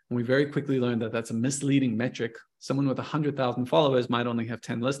followers. And we very quickly learned that that's a misleading metric. Someone with 100,000 followers might only have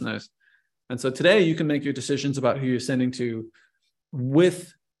 10 listeners. And so today you can make your decisions about who you're sending to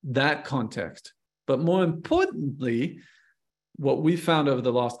with that context. But more importantly, what we found over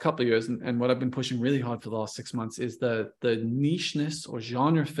the last couple of years, and what I've been pushing really hard for the last 6 months, is the nicheness or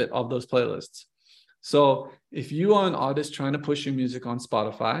genre fit of those playlists. So if you are an artist trying to push your music on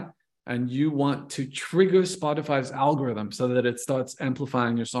Spotify and you want to trigger Spotify's algorithm so that it starts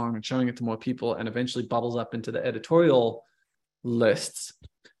amplifying your song and showing it to more people and eventually bubbles up into the editorial lists,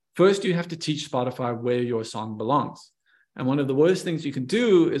 first you have to teach Spotify where your song belongs. And one of the worst things you can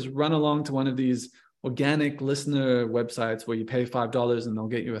do is run along to one of these organic listener websites where you pay $5 and they'll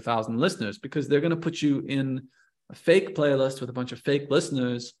get you 1,000 listeners, because they're going to put you in a fake playlist with a bunch of fake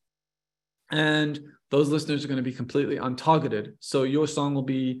listeners. And those listeners are going to be completely untargeted. So your song will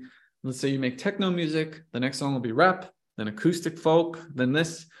be, let's say you make techno music, the next song will be rap, then acoustic folk, then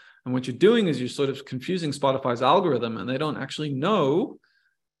this. And what you're doing is you're sort of confusing Spotify's algorithm, and they don't actually know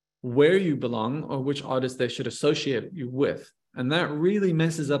where you belong or which artist they should associate you with. And that really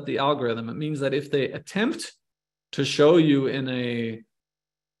messes up the algorithm. It means that if they attempt to show you in a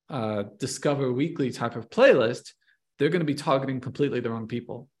Discover Weekly type of playlist, they're going to be targeting completely the wrong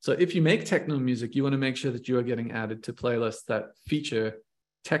people. So if you make techno music, you want to make sure that you are getting added to playlists that feature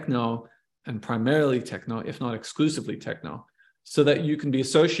techno, and primarily techno, if not exclusively techno, so that you can be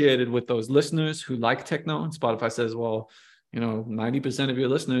associated with those listeners who like techno. And Spotify says, well, 90% of your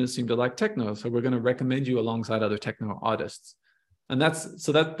listeners seem to like techno, so we're going to recommend you alongside other techno artists. And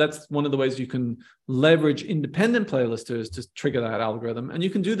that's one of the ways you can leverage independent playlisters to trigger that algorithm. And you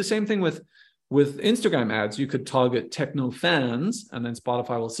can do the same thing with Instagram ads. You could target techno fans, and then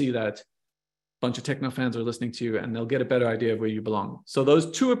Spotify will see that a bunch of techno fans are listening to you, and they'll get a better idea of where you belong. So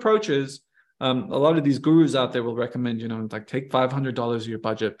those two approaches, a lot of these gurus out there will recommend, like take $500 of your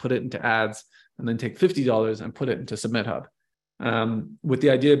budget, put it into ads, and then take $50 and put it into Submit Hub. With the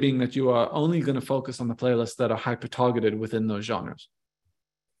idea being that you are only going to focus on the playlists that are hyper-targeted within those genres.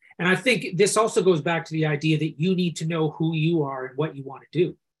 And I think this also goes back to the idea that you need to know who you are and what you want to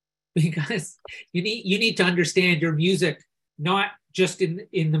do, because you need to understand your music, not just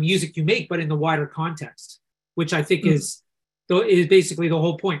in the music you make, but in the wider context, which I think is basically the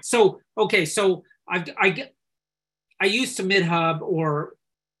whole point. So, okay, so I use Submit Hub or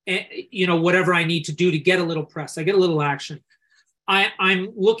whatever I need to do to get a little press. I get a little action.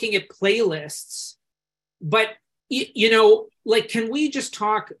 I'm looking at playlists, but like, can we just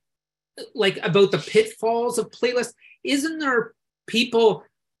talk like about the pitfalls of playlists? Isn't there people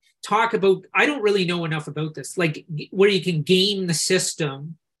talk about, I don't really know enough about this, like where you can game the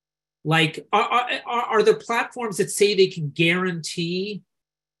system? Like, are there platforms that say they can guarantee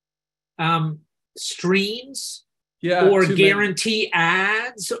streams? Or guarantee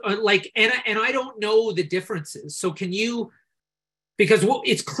ads? Like, and I don't know the differences. So can you, because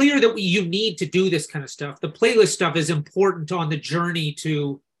it's clear that you need to do this kind of stuff. The playlist stuff is important on the journey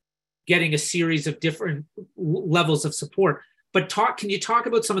to getting a series of different levels of support. But can you talk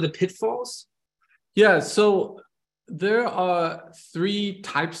about some of the pitfalls? Yeah, so there are 3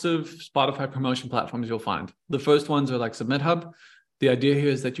 types of Spotify promotion platforms you'll find. The first ones are like Submit Hub. The idea here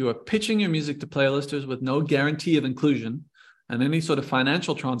is that you are pitching your music to playlisters with no guarantee of inclusion, and any sort of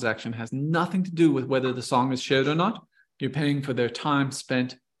financial transaction has nothing to do with whether the song is shared or not. You're paying for their time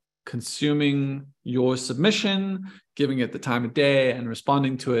spent consuming your submission, giving it the time of day, and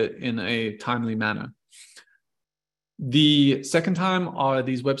responding to it in a timely manner. The second time are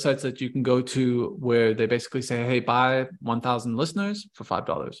these websites that you can go to where they basically say, hey, buy 1,000 listeners for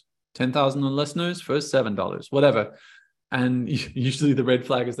 $5, 10,000 listeners for $7, whatever. And usually the red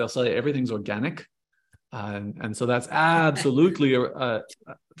flag is they'll say everything's organic. And so that's absolutely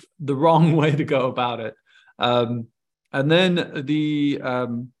the wrong way to go about it. And then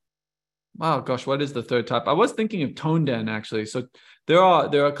what is the third type? I was thinking of ToneDen, actually. So there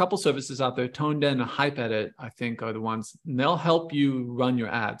are a couple services out there. ToneDen and HypeEdit, I think, are the ones, and they'll help you run your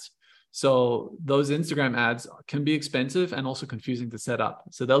ads. So those Instagram ads can be expensive and also confusing to set up.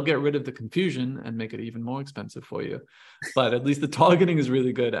 So they'll get rid of the confusion and make it even more expensive for you. But at least the targeting is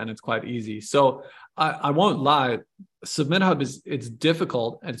really good and it's quite easy. So I won't lie, Submit Hub it's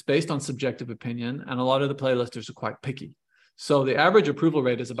difficult and it's based on subjective opinion, and a lot of the playlisters are quite picky. So the average approval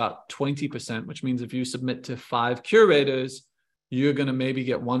rate is about 20%, which means if you submit to 5 curators, you're going to maybe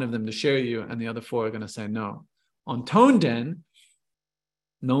get one of them to share you and the other 4 are going to say no. On ToneDen,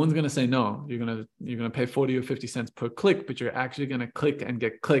 no one's going to say no. You're going to pay 40 or 50 cents per click, but you're actually going to click and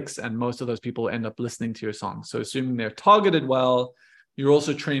get clicks, and most of those people end up listening to your song. So assuming they're targeted well, you're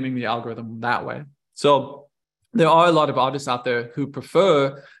also training the algorithm that way. So there are a lot of artists out there who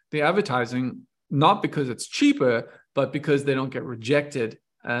prefer the advertising, not because it's cheaper, but because they don't get rejected.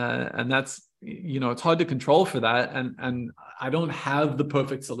 And that's, it's hard to control for that. And I don't have the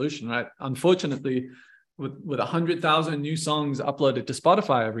perfect solution, right? Unfortunately, with 100,000 new songs uploaded to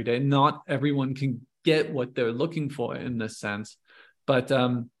Spotify every day, not everyone can get what they're looking for in this sense. But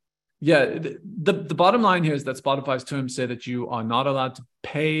the bottom line here is that Spotify's terms say that you are not allowed to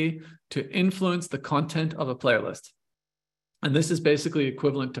pay to influence the content of a playlist. And this is basically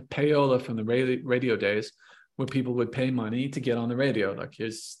equivalent to payola from the radio days, where people would pay money to get on the radio. Like,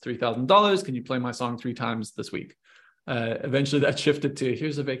 here's $3,000. Can you play my song 3 times this week? Eventually that shifted to,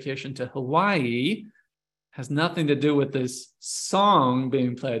 here's a vacation to Hawaii. Has nothing to do with this song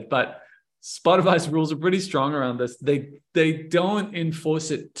being played, but Spotify's rules are pretty strong around this. They don't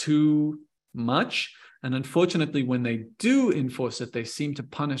enforce it too much. And unfortunately, when they do enforce it, they seem to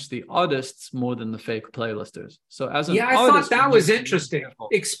punish the artists more than the fake playlisters. So as an I thought that was interesting.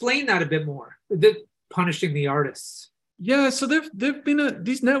 Explain that a bit more. Punishing the artists. Yeah, so there've been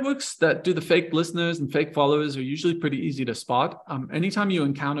these networks that do the fake listeners and fake followers are usually pretty easy to spot. Anytime you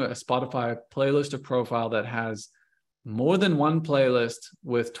encounter a Spotify playlist or profile that has more than one playlist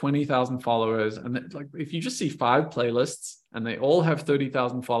with 20,000 followers, and like if you just see 5 playlists and they all have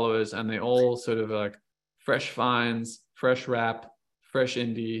 30,000 followers and they all sort of like fresh finds, fresh rap, fresh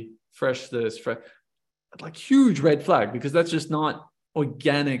indie, fresh this, like huge red flag, because that's just not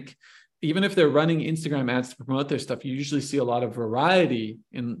organic. Even if they're running Instagram ads to promote their stuff, you usually see a lot of variety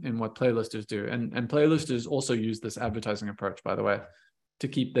in what playlisters do. And playlisters also use this advertising approach, by the way, to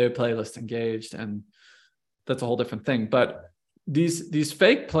keep their playlist engaged. And that's a whole different thing. But these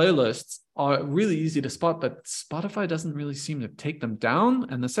fake playlists are really easy to spot, but Spotify doesn't really seem to take them down.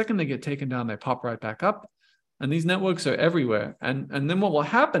 And the second they get taken down, they pop right back up. And these networks are everywhere. And then what will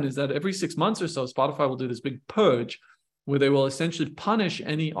happen is that every 6 months or so, Spotify will do this big purge where they will essentially punish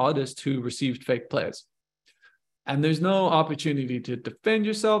any artist who received fake plays. And there's no opportunity to defend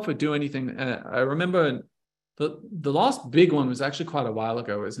yourself or do anything. I remember the last big one was actually quite a while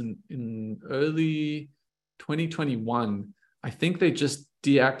ago. It was in early 2021. I think they just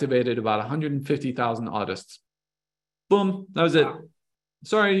deactivated about 150,000 artists. Boom. That was it. Wow.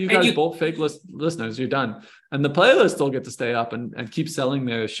 Sorry, you guys bought fake listeners. You're done. And the playlists still get to stay up and keep selling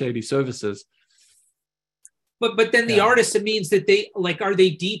their shady services. But then the artists, it means that they are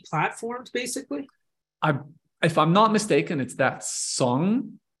they deplatformed basically? If I'm not mistaken, it's that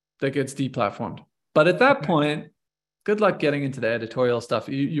song that gets deplatformed. But at that point, good luck getting into the editorial stuff.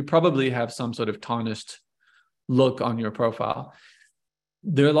 You probably have some sort of tarnished look on your profile.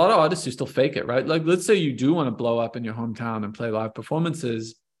 There are a lot of artists who still fake it, right? Like, let's say you do want to blow up in your hometown and play live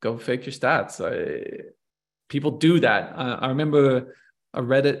performances, go fake your stats. People do that. I remember a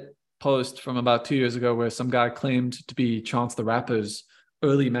Reddit post from about 2 years ago where some guy claimed to be Chance the Rapper's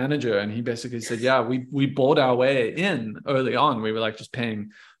early manager. And he basically said, yeah, we bought our way in early on. We were like just paying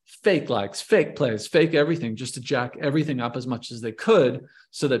fake likes, fake plays, fake everything, just to jack everything up as much as they could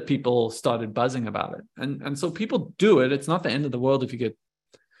so that people started buzzing about it. And so people do it. It's not the end of the world if you get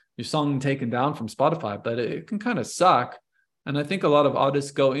your song taken down from Spotify, but it can kind of suck. And I think a lot of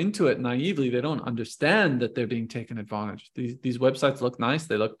artists go into it naively. They don't understand that they're being taken advantage. These websites look nice.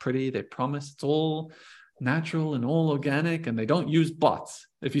 They look pretty. They promise it's all natural and all organic, and they don't use bots.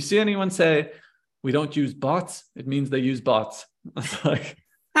 If you see anyone say, we don't use bots, it means they use bots. It's like...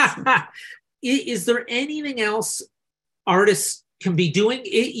 Is there anything else artists can be doing?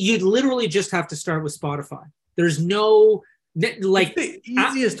 You'd literally just have to start with Spotify. There's no... like it's the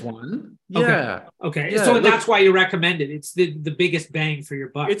easiest one. Yeah. Okay. Yeah, so that's why you recommend it. It's the biggest bang for your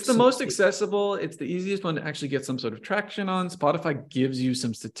buck. It's the most accessible. It's the easiest one to actually get some sort of traction on. Spotify gives you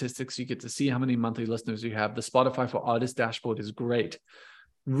some statistics. You get to see how many monthly listeners you have. The Spotify for Artists dashboard is great.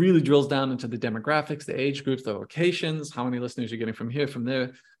 Really drills down into the demographics, the age groups, the locations, how many listeners you're getting from here, from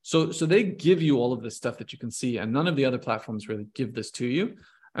there. So they give you all of this stuff that you can see, and none of the other platforms really give this to you.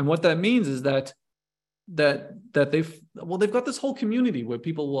 And what that means is that they've got this whole community where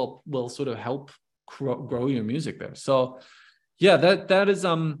people will sort of help grow your music there. So yeah, that is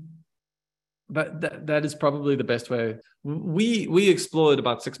probably the best way. We explored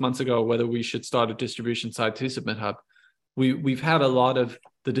about 6 months ago whether we should start a distribution side to Submit Hub. We've had a lot of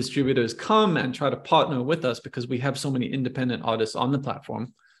the distributors come and try to partner with us because we have so many independent artists on the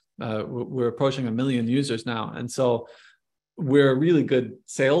platform. We're approaching 1 million users now, and so we're a really good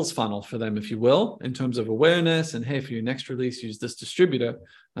sales funnel for them, if you will, in terms of awareness and, hey, for your next release, use this distributor.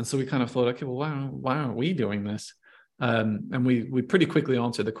 And so we kind of thought, okay, well, why aren't we doing this? And we pretty quickly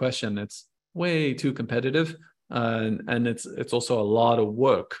answered the question. It's way too competitive, and it's also a lot of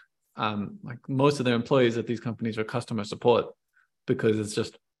work. Like most of their employees at these companies are customer support because it's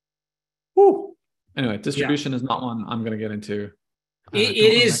just, whoo. Anyway, distribution is not one I'm going to get into. It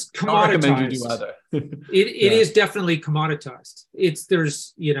is commoditized. It is definitely commoditized. It's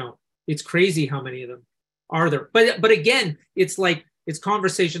crazy how many of them are there. But again, it's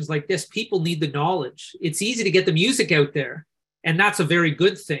conversations like this. People need the knowledge. It's easy to get the music out there, and that's a very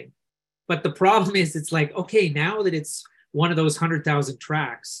good thing. But the problem is, it's like, okay, now that it's one of those 100,000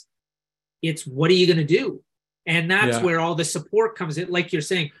 tracks, it's what are you going to do? And that's where all the support comes in. Like you're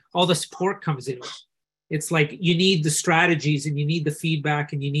saying, all the support comes in. It's like you need the strategies and you need the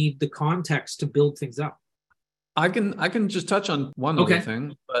feedback and you need the context to build things up. I can just touch on one other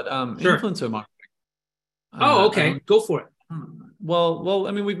thing, but sure. Influencer marketing. Okay. Go for it. Well,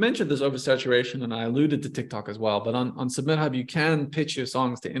 I mean, we've mentioned this oversaturation, and I alluded to TikTok as well, but on Submit Hub, you can pitch your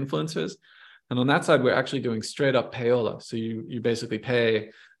songs to influencers. And on that side, we're actually doing straight up payola. So you basically pay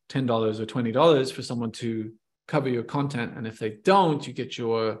 $10 or $20 for someone to cover your content. And if they don't, you get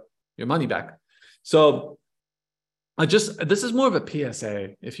your money back. So this is more of a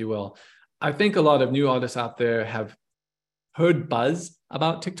PSA, if you will. I think a lot of new artists out there have heard buzz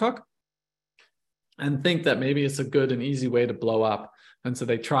about TikTok and think that maybe it's a good and easy way to blow up. And so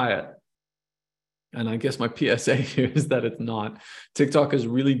they try it. And I guess my PSA here is that it's not. TikTok is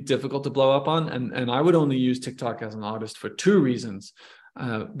really difficult to blow up on. And I would only use TikTok as an artist for two reasons.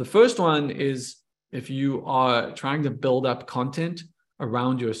 The first one is if you are trying to build up content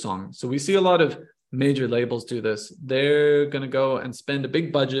around your song. So we see a lot of major labels do this. They're going to go and spend a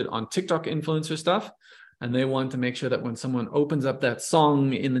big budget on TikTok influencer stuff. And they want to make sure that when someone opens up that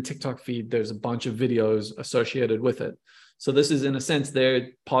song in the TikTok feed, there's a bunch of videos associated with it. So this is, in a sense, their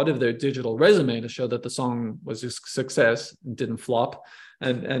part of their digital resume to show that the song was a success and didn't flop.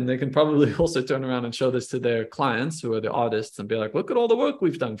 And they can probably also turn around and show this to their clients who are the artists and be like, look at all the work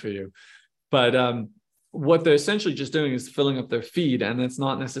we've done for you. But what they're essentially just doing is filling up their feed, and it's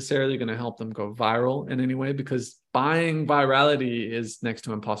not necessarily going to help them go viral in any way because buying virality is next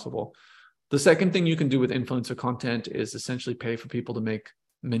to impossible. The second thing you can do with influencer content is essentially pay for people to make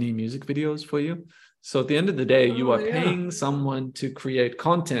mini music videos for you. So at the end of the day, you are paying someone to create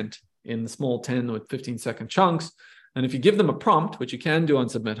content in small 10 or 15-second chunks, And if you give them a prompt, which you can do on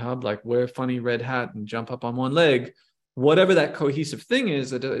Submit Hub, like wear funny red hat and jump up on one leg, whatever that cohesive thing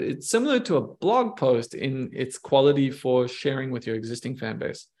is, it's similar to a blog post in its quality for sharing with your existing fan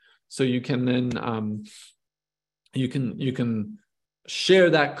base. So you can then you can share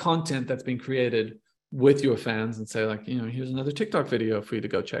that content that's been created with your fans and say, like, here's another TikTok video for you to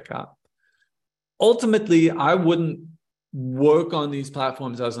go check out. Ultimately, I wouldn't work on these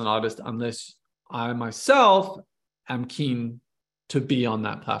platforms as an artist unless I myself am keen to be on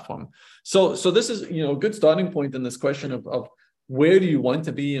that platform. So this is, a good starting point in this question of where do you want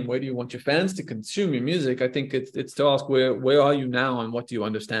to be and where do you want your fans to consume your music? I think it's to ask where are you now and what do you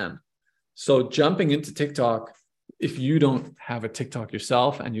understand? So jumping into TikTok, if you don't have a TikTok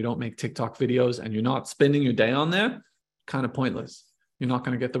yourself and you don't make TikTok videos and you're not spending your day on there, kind of pointless. You're not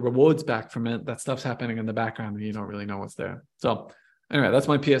going to get the rewards back from it. That stuff's happening in the background and you don't really know what's there. So anyway, that's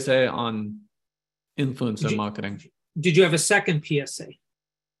my PSA on influencer marketing. Did you have a second PSA?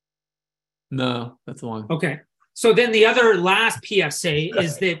 No, that's the one. Okay. So then the other last PSA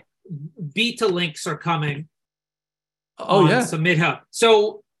is that beta links are coming on Submit Hub.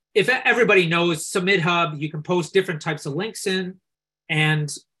 So if everybody knows Submit Hub, you can post different types of links in, and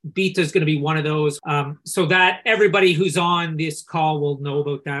beta is going to be one of those. So that everybody who's on this call will know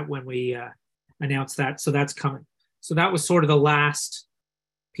about that when we announce that. So that's coming. So that was sort of the last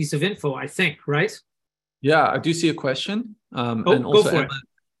piece of info, I think, right? Yeah, I do see a question. And go also for it.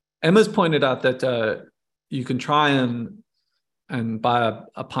 Emma's pointed out that you can try and buy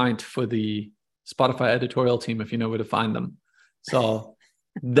a pint for the Spotify editorial team if you know where to find them. So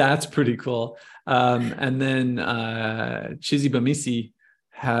that's pretty cool. And then Chizi Bamisi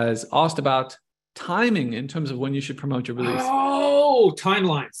has asked about timing in terms of when you should promote your release. Oh,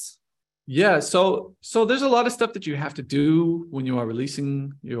 timelines. Yeah, so there's a lot of stuff that you have to do when you are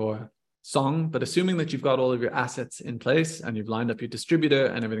releasing your song, but assuming that you've got all of your assets in place and you've lined up your distributor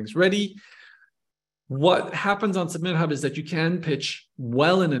and everything's ready, what happens on Submit Hub is that you can pitch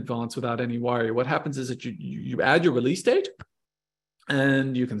well in advance without any worry. What happens is that you add your release date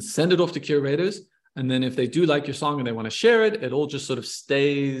and you can send it off to curators. And then if they do like your song and they want to share it, it all just sort of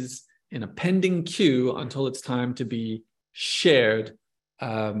stays in a pending queue until it's time to be shared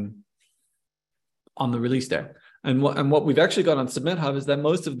on the release day. And what we've actually got on Submit Hub is that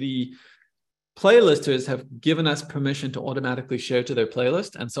most of the playlisters have given us permission to automatically share to their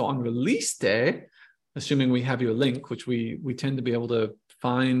playlist. And so on release day, assuming we have your link, which we tend to be able to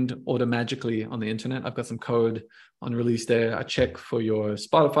find automagically on the internet. I've got some code on release day. I check for your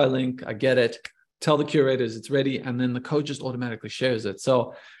Spotify link. I get it, tell the curators it's ready, and then the code just automatically shares it.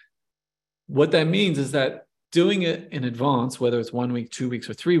 So what that means is that doing it in advance, whether it's 1 week, 2 weeks,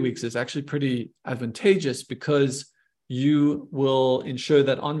 or 3 weeks, is actually pretty advantageous because you will ensure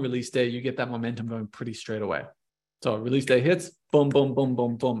that on release day, you get that momentum going pretty straight away. So release day hits, boom, boom, boom,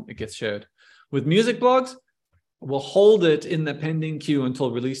 boom, boom, it gets shared. With music blogs, we'll hold it in the pending queue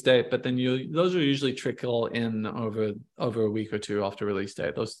until release date, but then those are usually trickle in over a week or two after release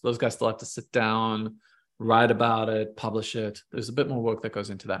date. Those guys still have to sit down, write about it, publish it. There's a bit more work that goes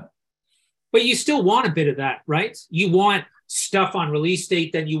into that. But you still want a bit of that, right? You want stuff on release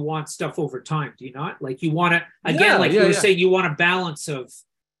date, then you want stuff over time, do you not? Like you want to, again, you were saying, you want a balance of.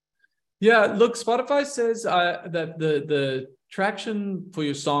 Yeah, look, Spotify says that the traction for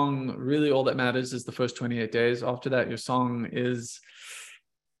your song, really all that matters is the first 28 days. After that, your song is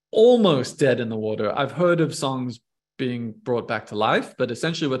almost dead in the water. I've heard of songs being brought back to life, but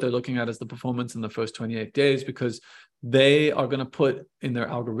essentially what they're looking at is the performance in the first 28 days because they are going to put in their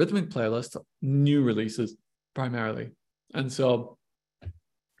algorithmic playlist new releases primarily. And so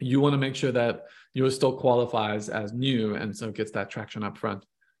you want to make sure that yours still qualifies as new and so it gets that traction up front.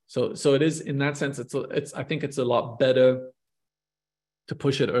 So it is, in that sense, I think it's a lot better to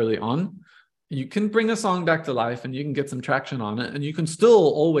push it early on. You can bring a song back to life and you can get some traction on it, and you can still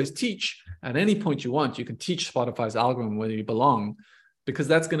always teach at any point you want. You can teach Spotify's algorithm where you belong, because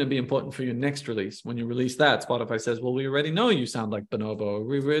that's going to be important for your next release. When you release that, Spotify says, well, we already know you sound like Bonobo, or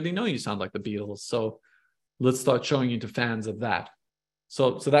we already know you sound like the Beatles. So let's start showing you to fans of that.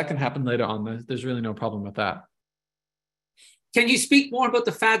 So that can happen later on. There's really no problem with that. Can you speak more about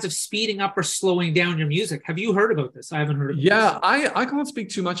the fads of speeding up or slowing down your music? Have you heard about this? I haven't heard of this. Yeah, I can't speak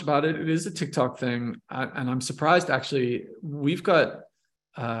too much about it. It is a TikTok thing. And I'm surprised, actually. We've got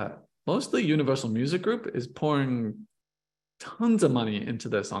mostly Universal Music Group is pouring tons of money into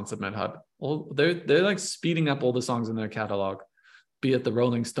this on Submit Hub. They're like speeding up all the songs in their catalog, be it the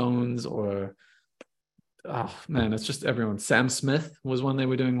Rolling Stones or, oh man, it's just everyone. Sam Smith was one they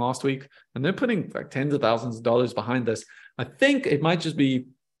were doing last week, and they're putting like tens of thousands of dollars behind this. I think it might just be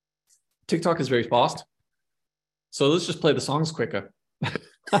TikTok is very fast. So let's just play the songs quicker.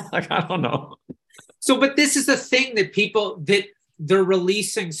 Like, I don't know. So, but this is the thing that they're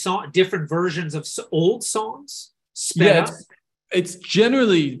releasing different versions of old songs sped up. It's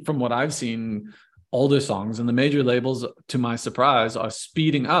generally, from what I've seen, older songs, and the major labels, to my surprise, are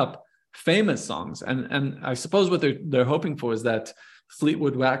speeding up famous songs. And I suppose what they're hoping for is that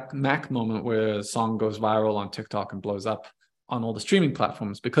Fleetwood Mac moment where a song goes viral on TikTok and blows up on all the streaming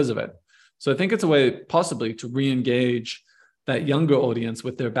platforms because of it. So I think it's a way possibly to re-engage that younger audience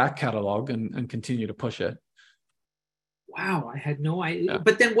with their back catalog and continue to push it. Wow, I had no idea. Yeah.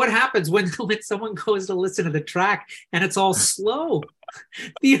 But then what happens when someone goes to listen to the track and it's all slow?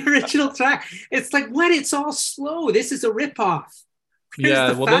 The original track, it's like, what? It's all slow. This is a ripoff.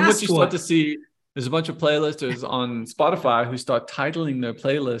 Yeah, well, then what you start to see, there's a bunch of playlisters on Spotify who start titling their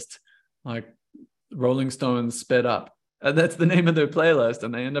playlist like Rolling Stones sped up. And that's the name of their playlist,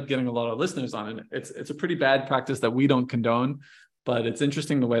 and they end up getting a lot of listeners on it. It's a pretty bad practice that we don't condone. But it's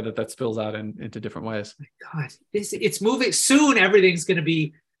interesting the way that spills out into different ways. Oh my God, it's moving. Soon everything's going to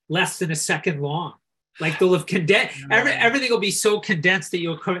be less than a second long. Like they'll have condensed, everything will be so condensed that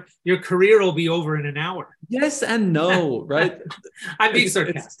your career will be over in an hour. Yes and no, right? I'm being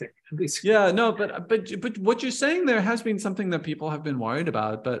sarcastic. Yeah, no, but what you're saying there has been something that people have been worried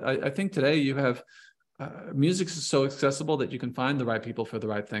about. But I think today you have music is so accessible that you can find the right people for the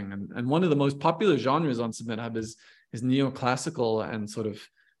right thing. And one of the most popular genres on Submit Hub is neoclassical and sort of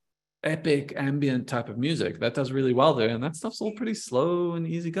epic ambient type of music. That does really well there. And that stuff's all pretty slow and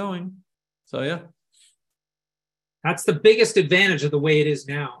easygoing. So yeah. That's the biggest advantage of the way it is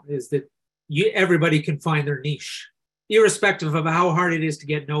now, is that everybody can find their niche. Irrespective of how hard it is to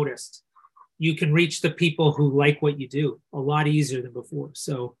get noticed, you can reach the people who like what you do a lot easier than before.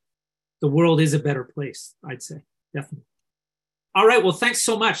 So the world is a better place, I'd say, definitely. All right. Well, thanks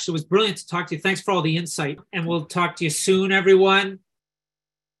so much. It was brilliant to talk to you. Thanks for all the insight. And we'll talk to you soon, everyone.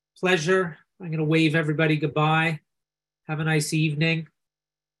 Pleasure. I'm going to wave everybody goodbye. Have a nice evening.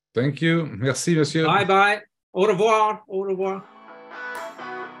 Thank you. Merci, monsieur. Bye-bye. Au revoir. Au revoir.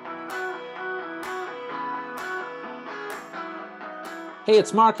 Hey,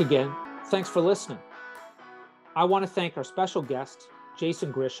 it's Mark again. Thanks for listening. I want to thank our special guest,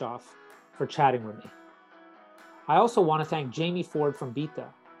 Jason Grishoff, for chatting with me. I also want to thank Jamie Ford from Beta,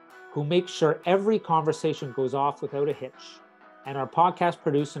 who makes sure every conversation goes off without a hitch, and our podcast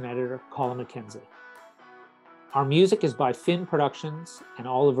producer and editor, Colin McKenzie. Our music is by Finn Productions and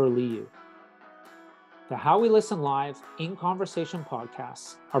Oliver Liu. The How We Listen Live in Conversation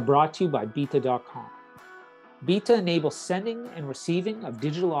podcasts are brought to you by Beta.com. Beta enables sending and receiving of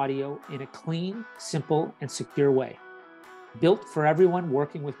digital audio in a clean, simple, and secure way, built for everyone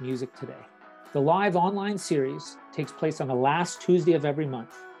working with music today. The live online series takes place on the last Tuesday of every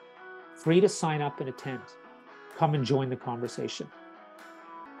month. Free to sign up and attend. Come and join the conversation.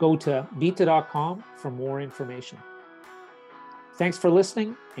 Go to beta.com for more information. Thanks for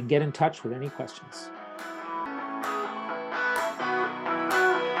listening, and get in touch with any questions.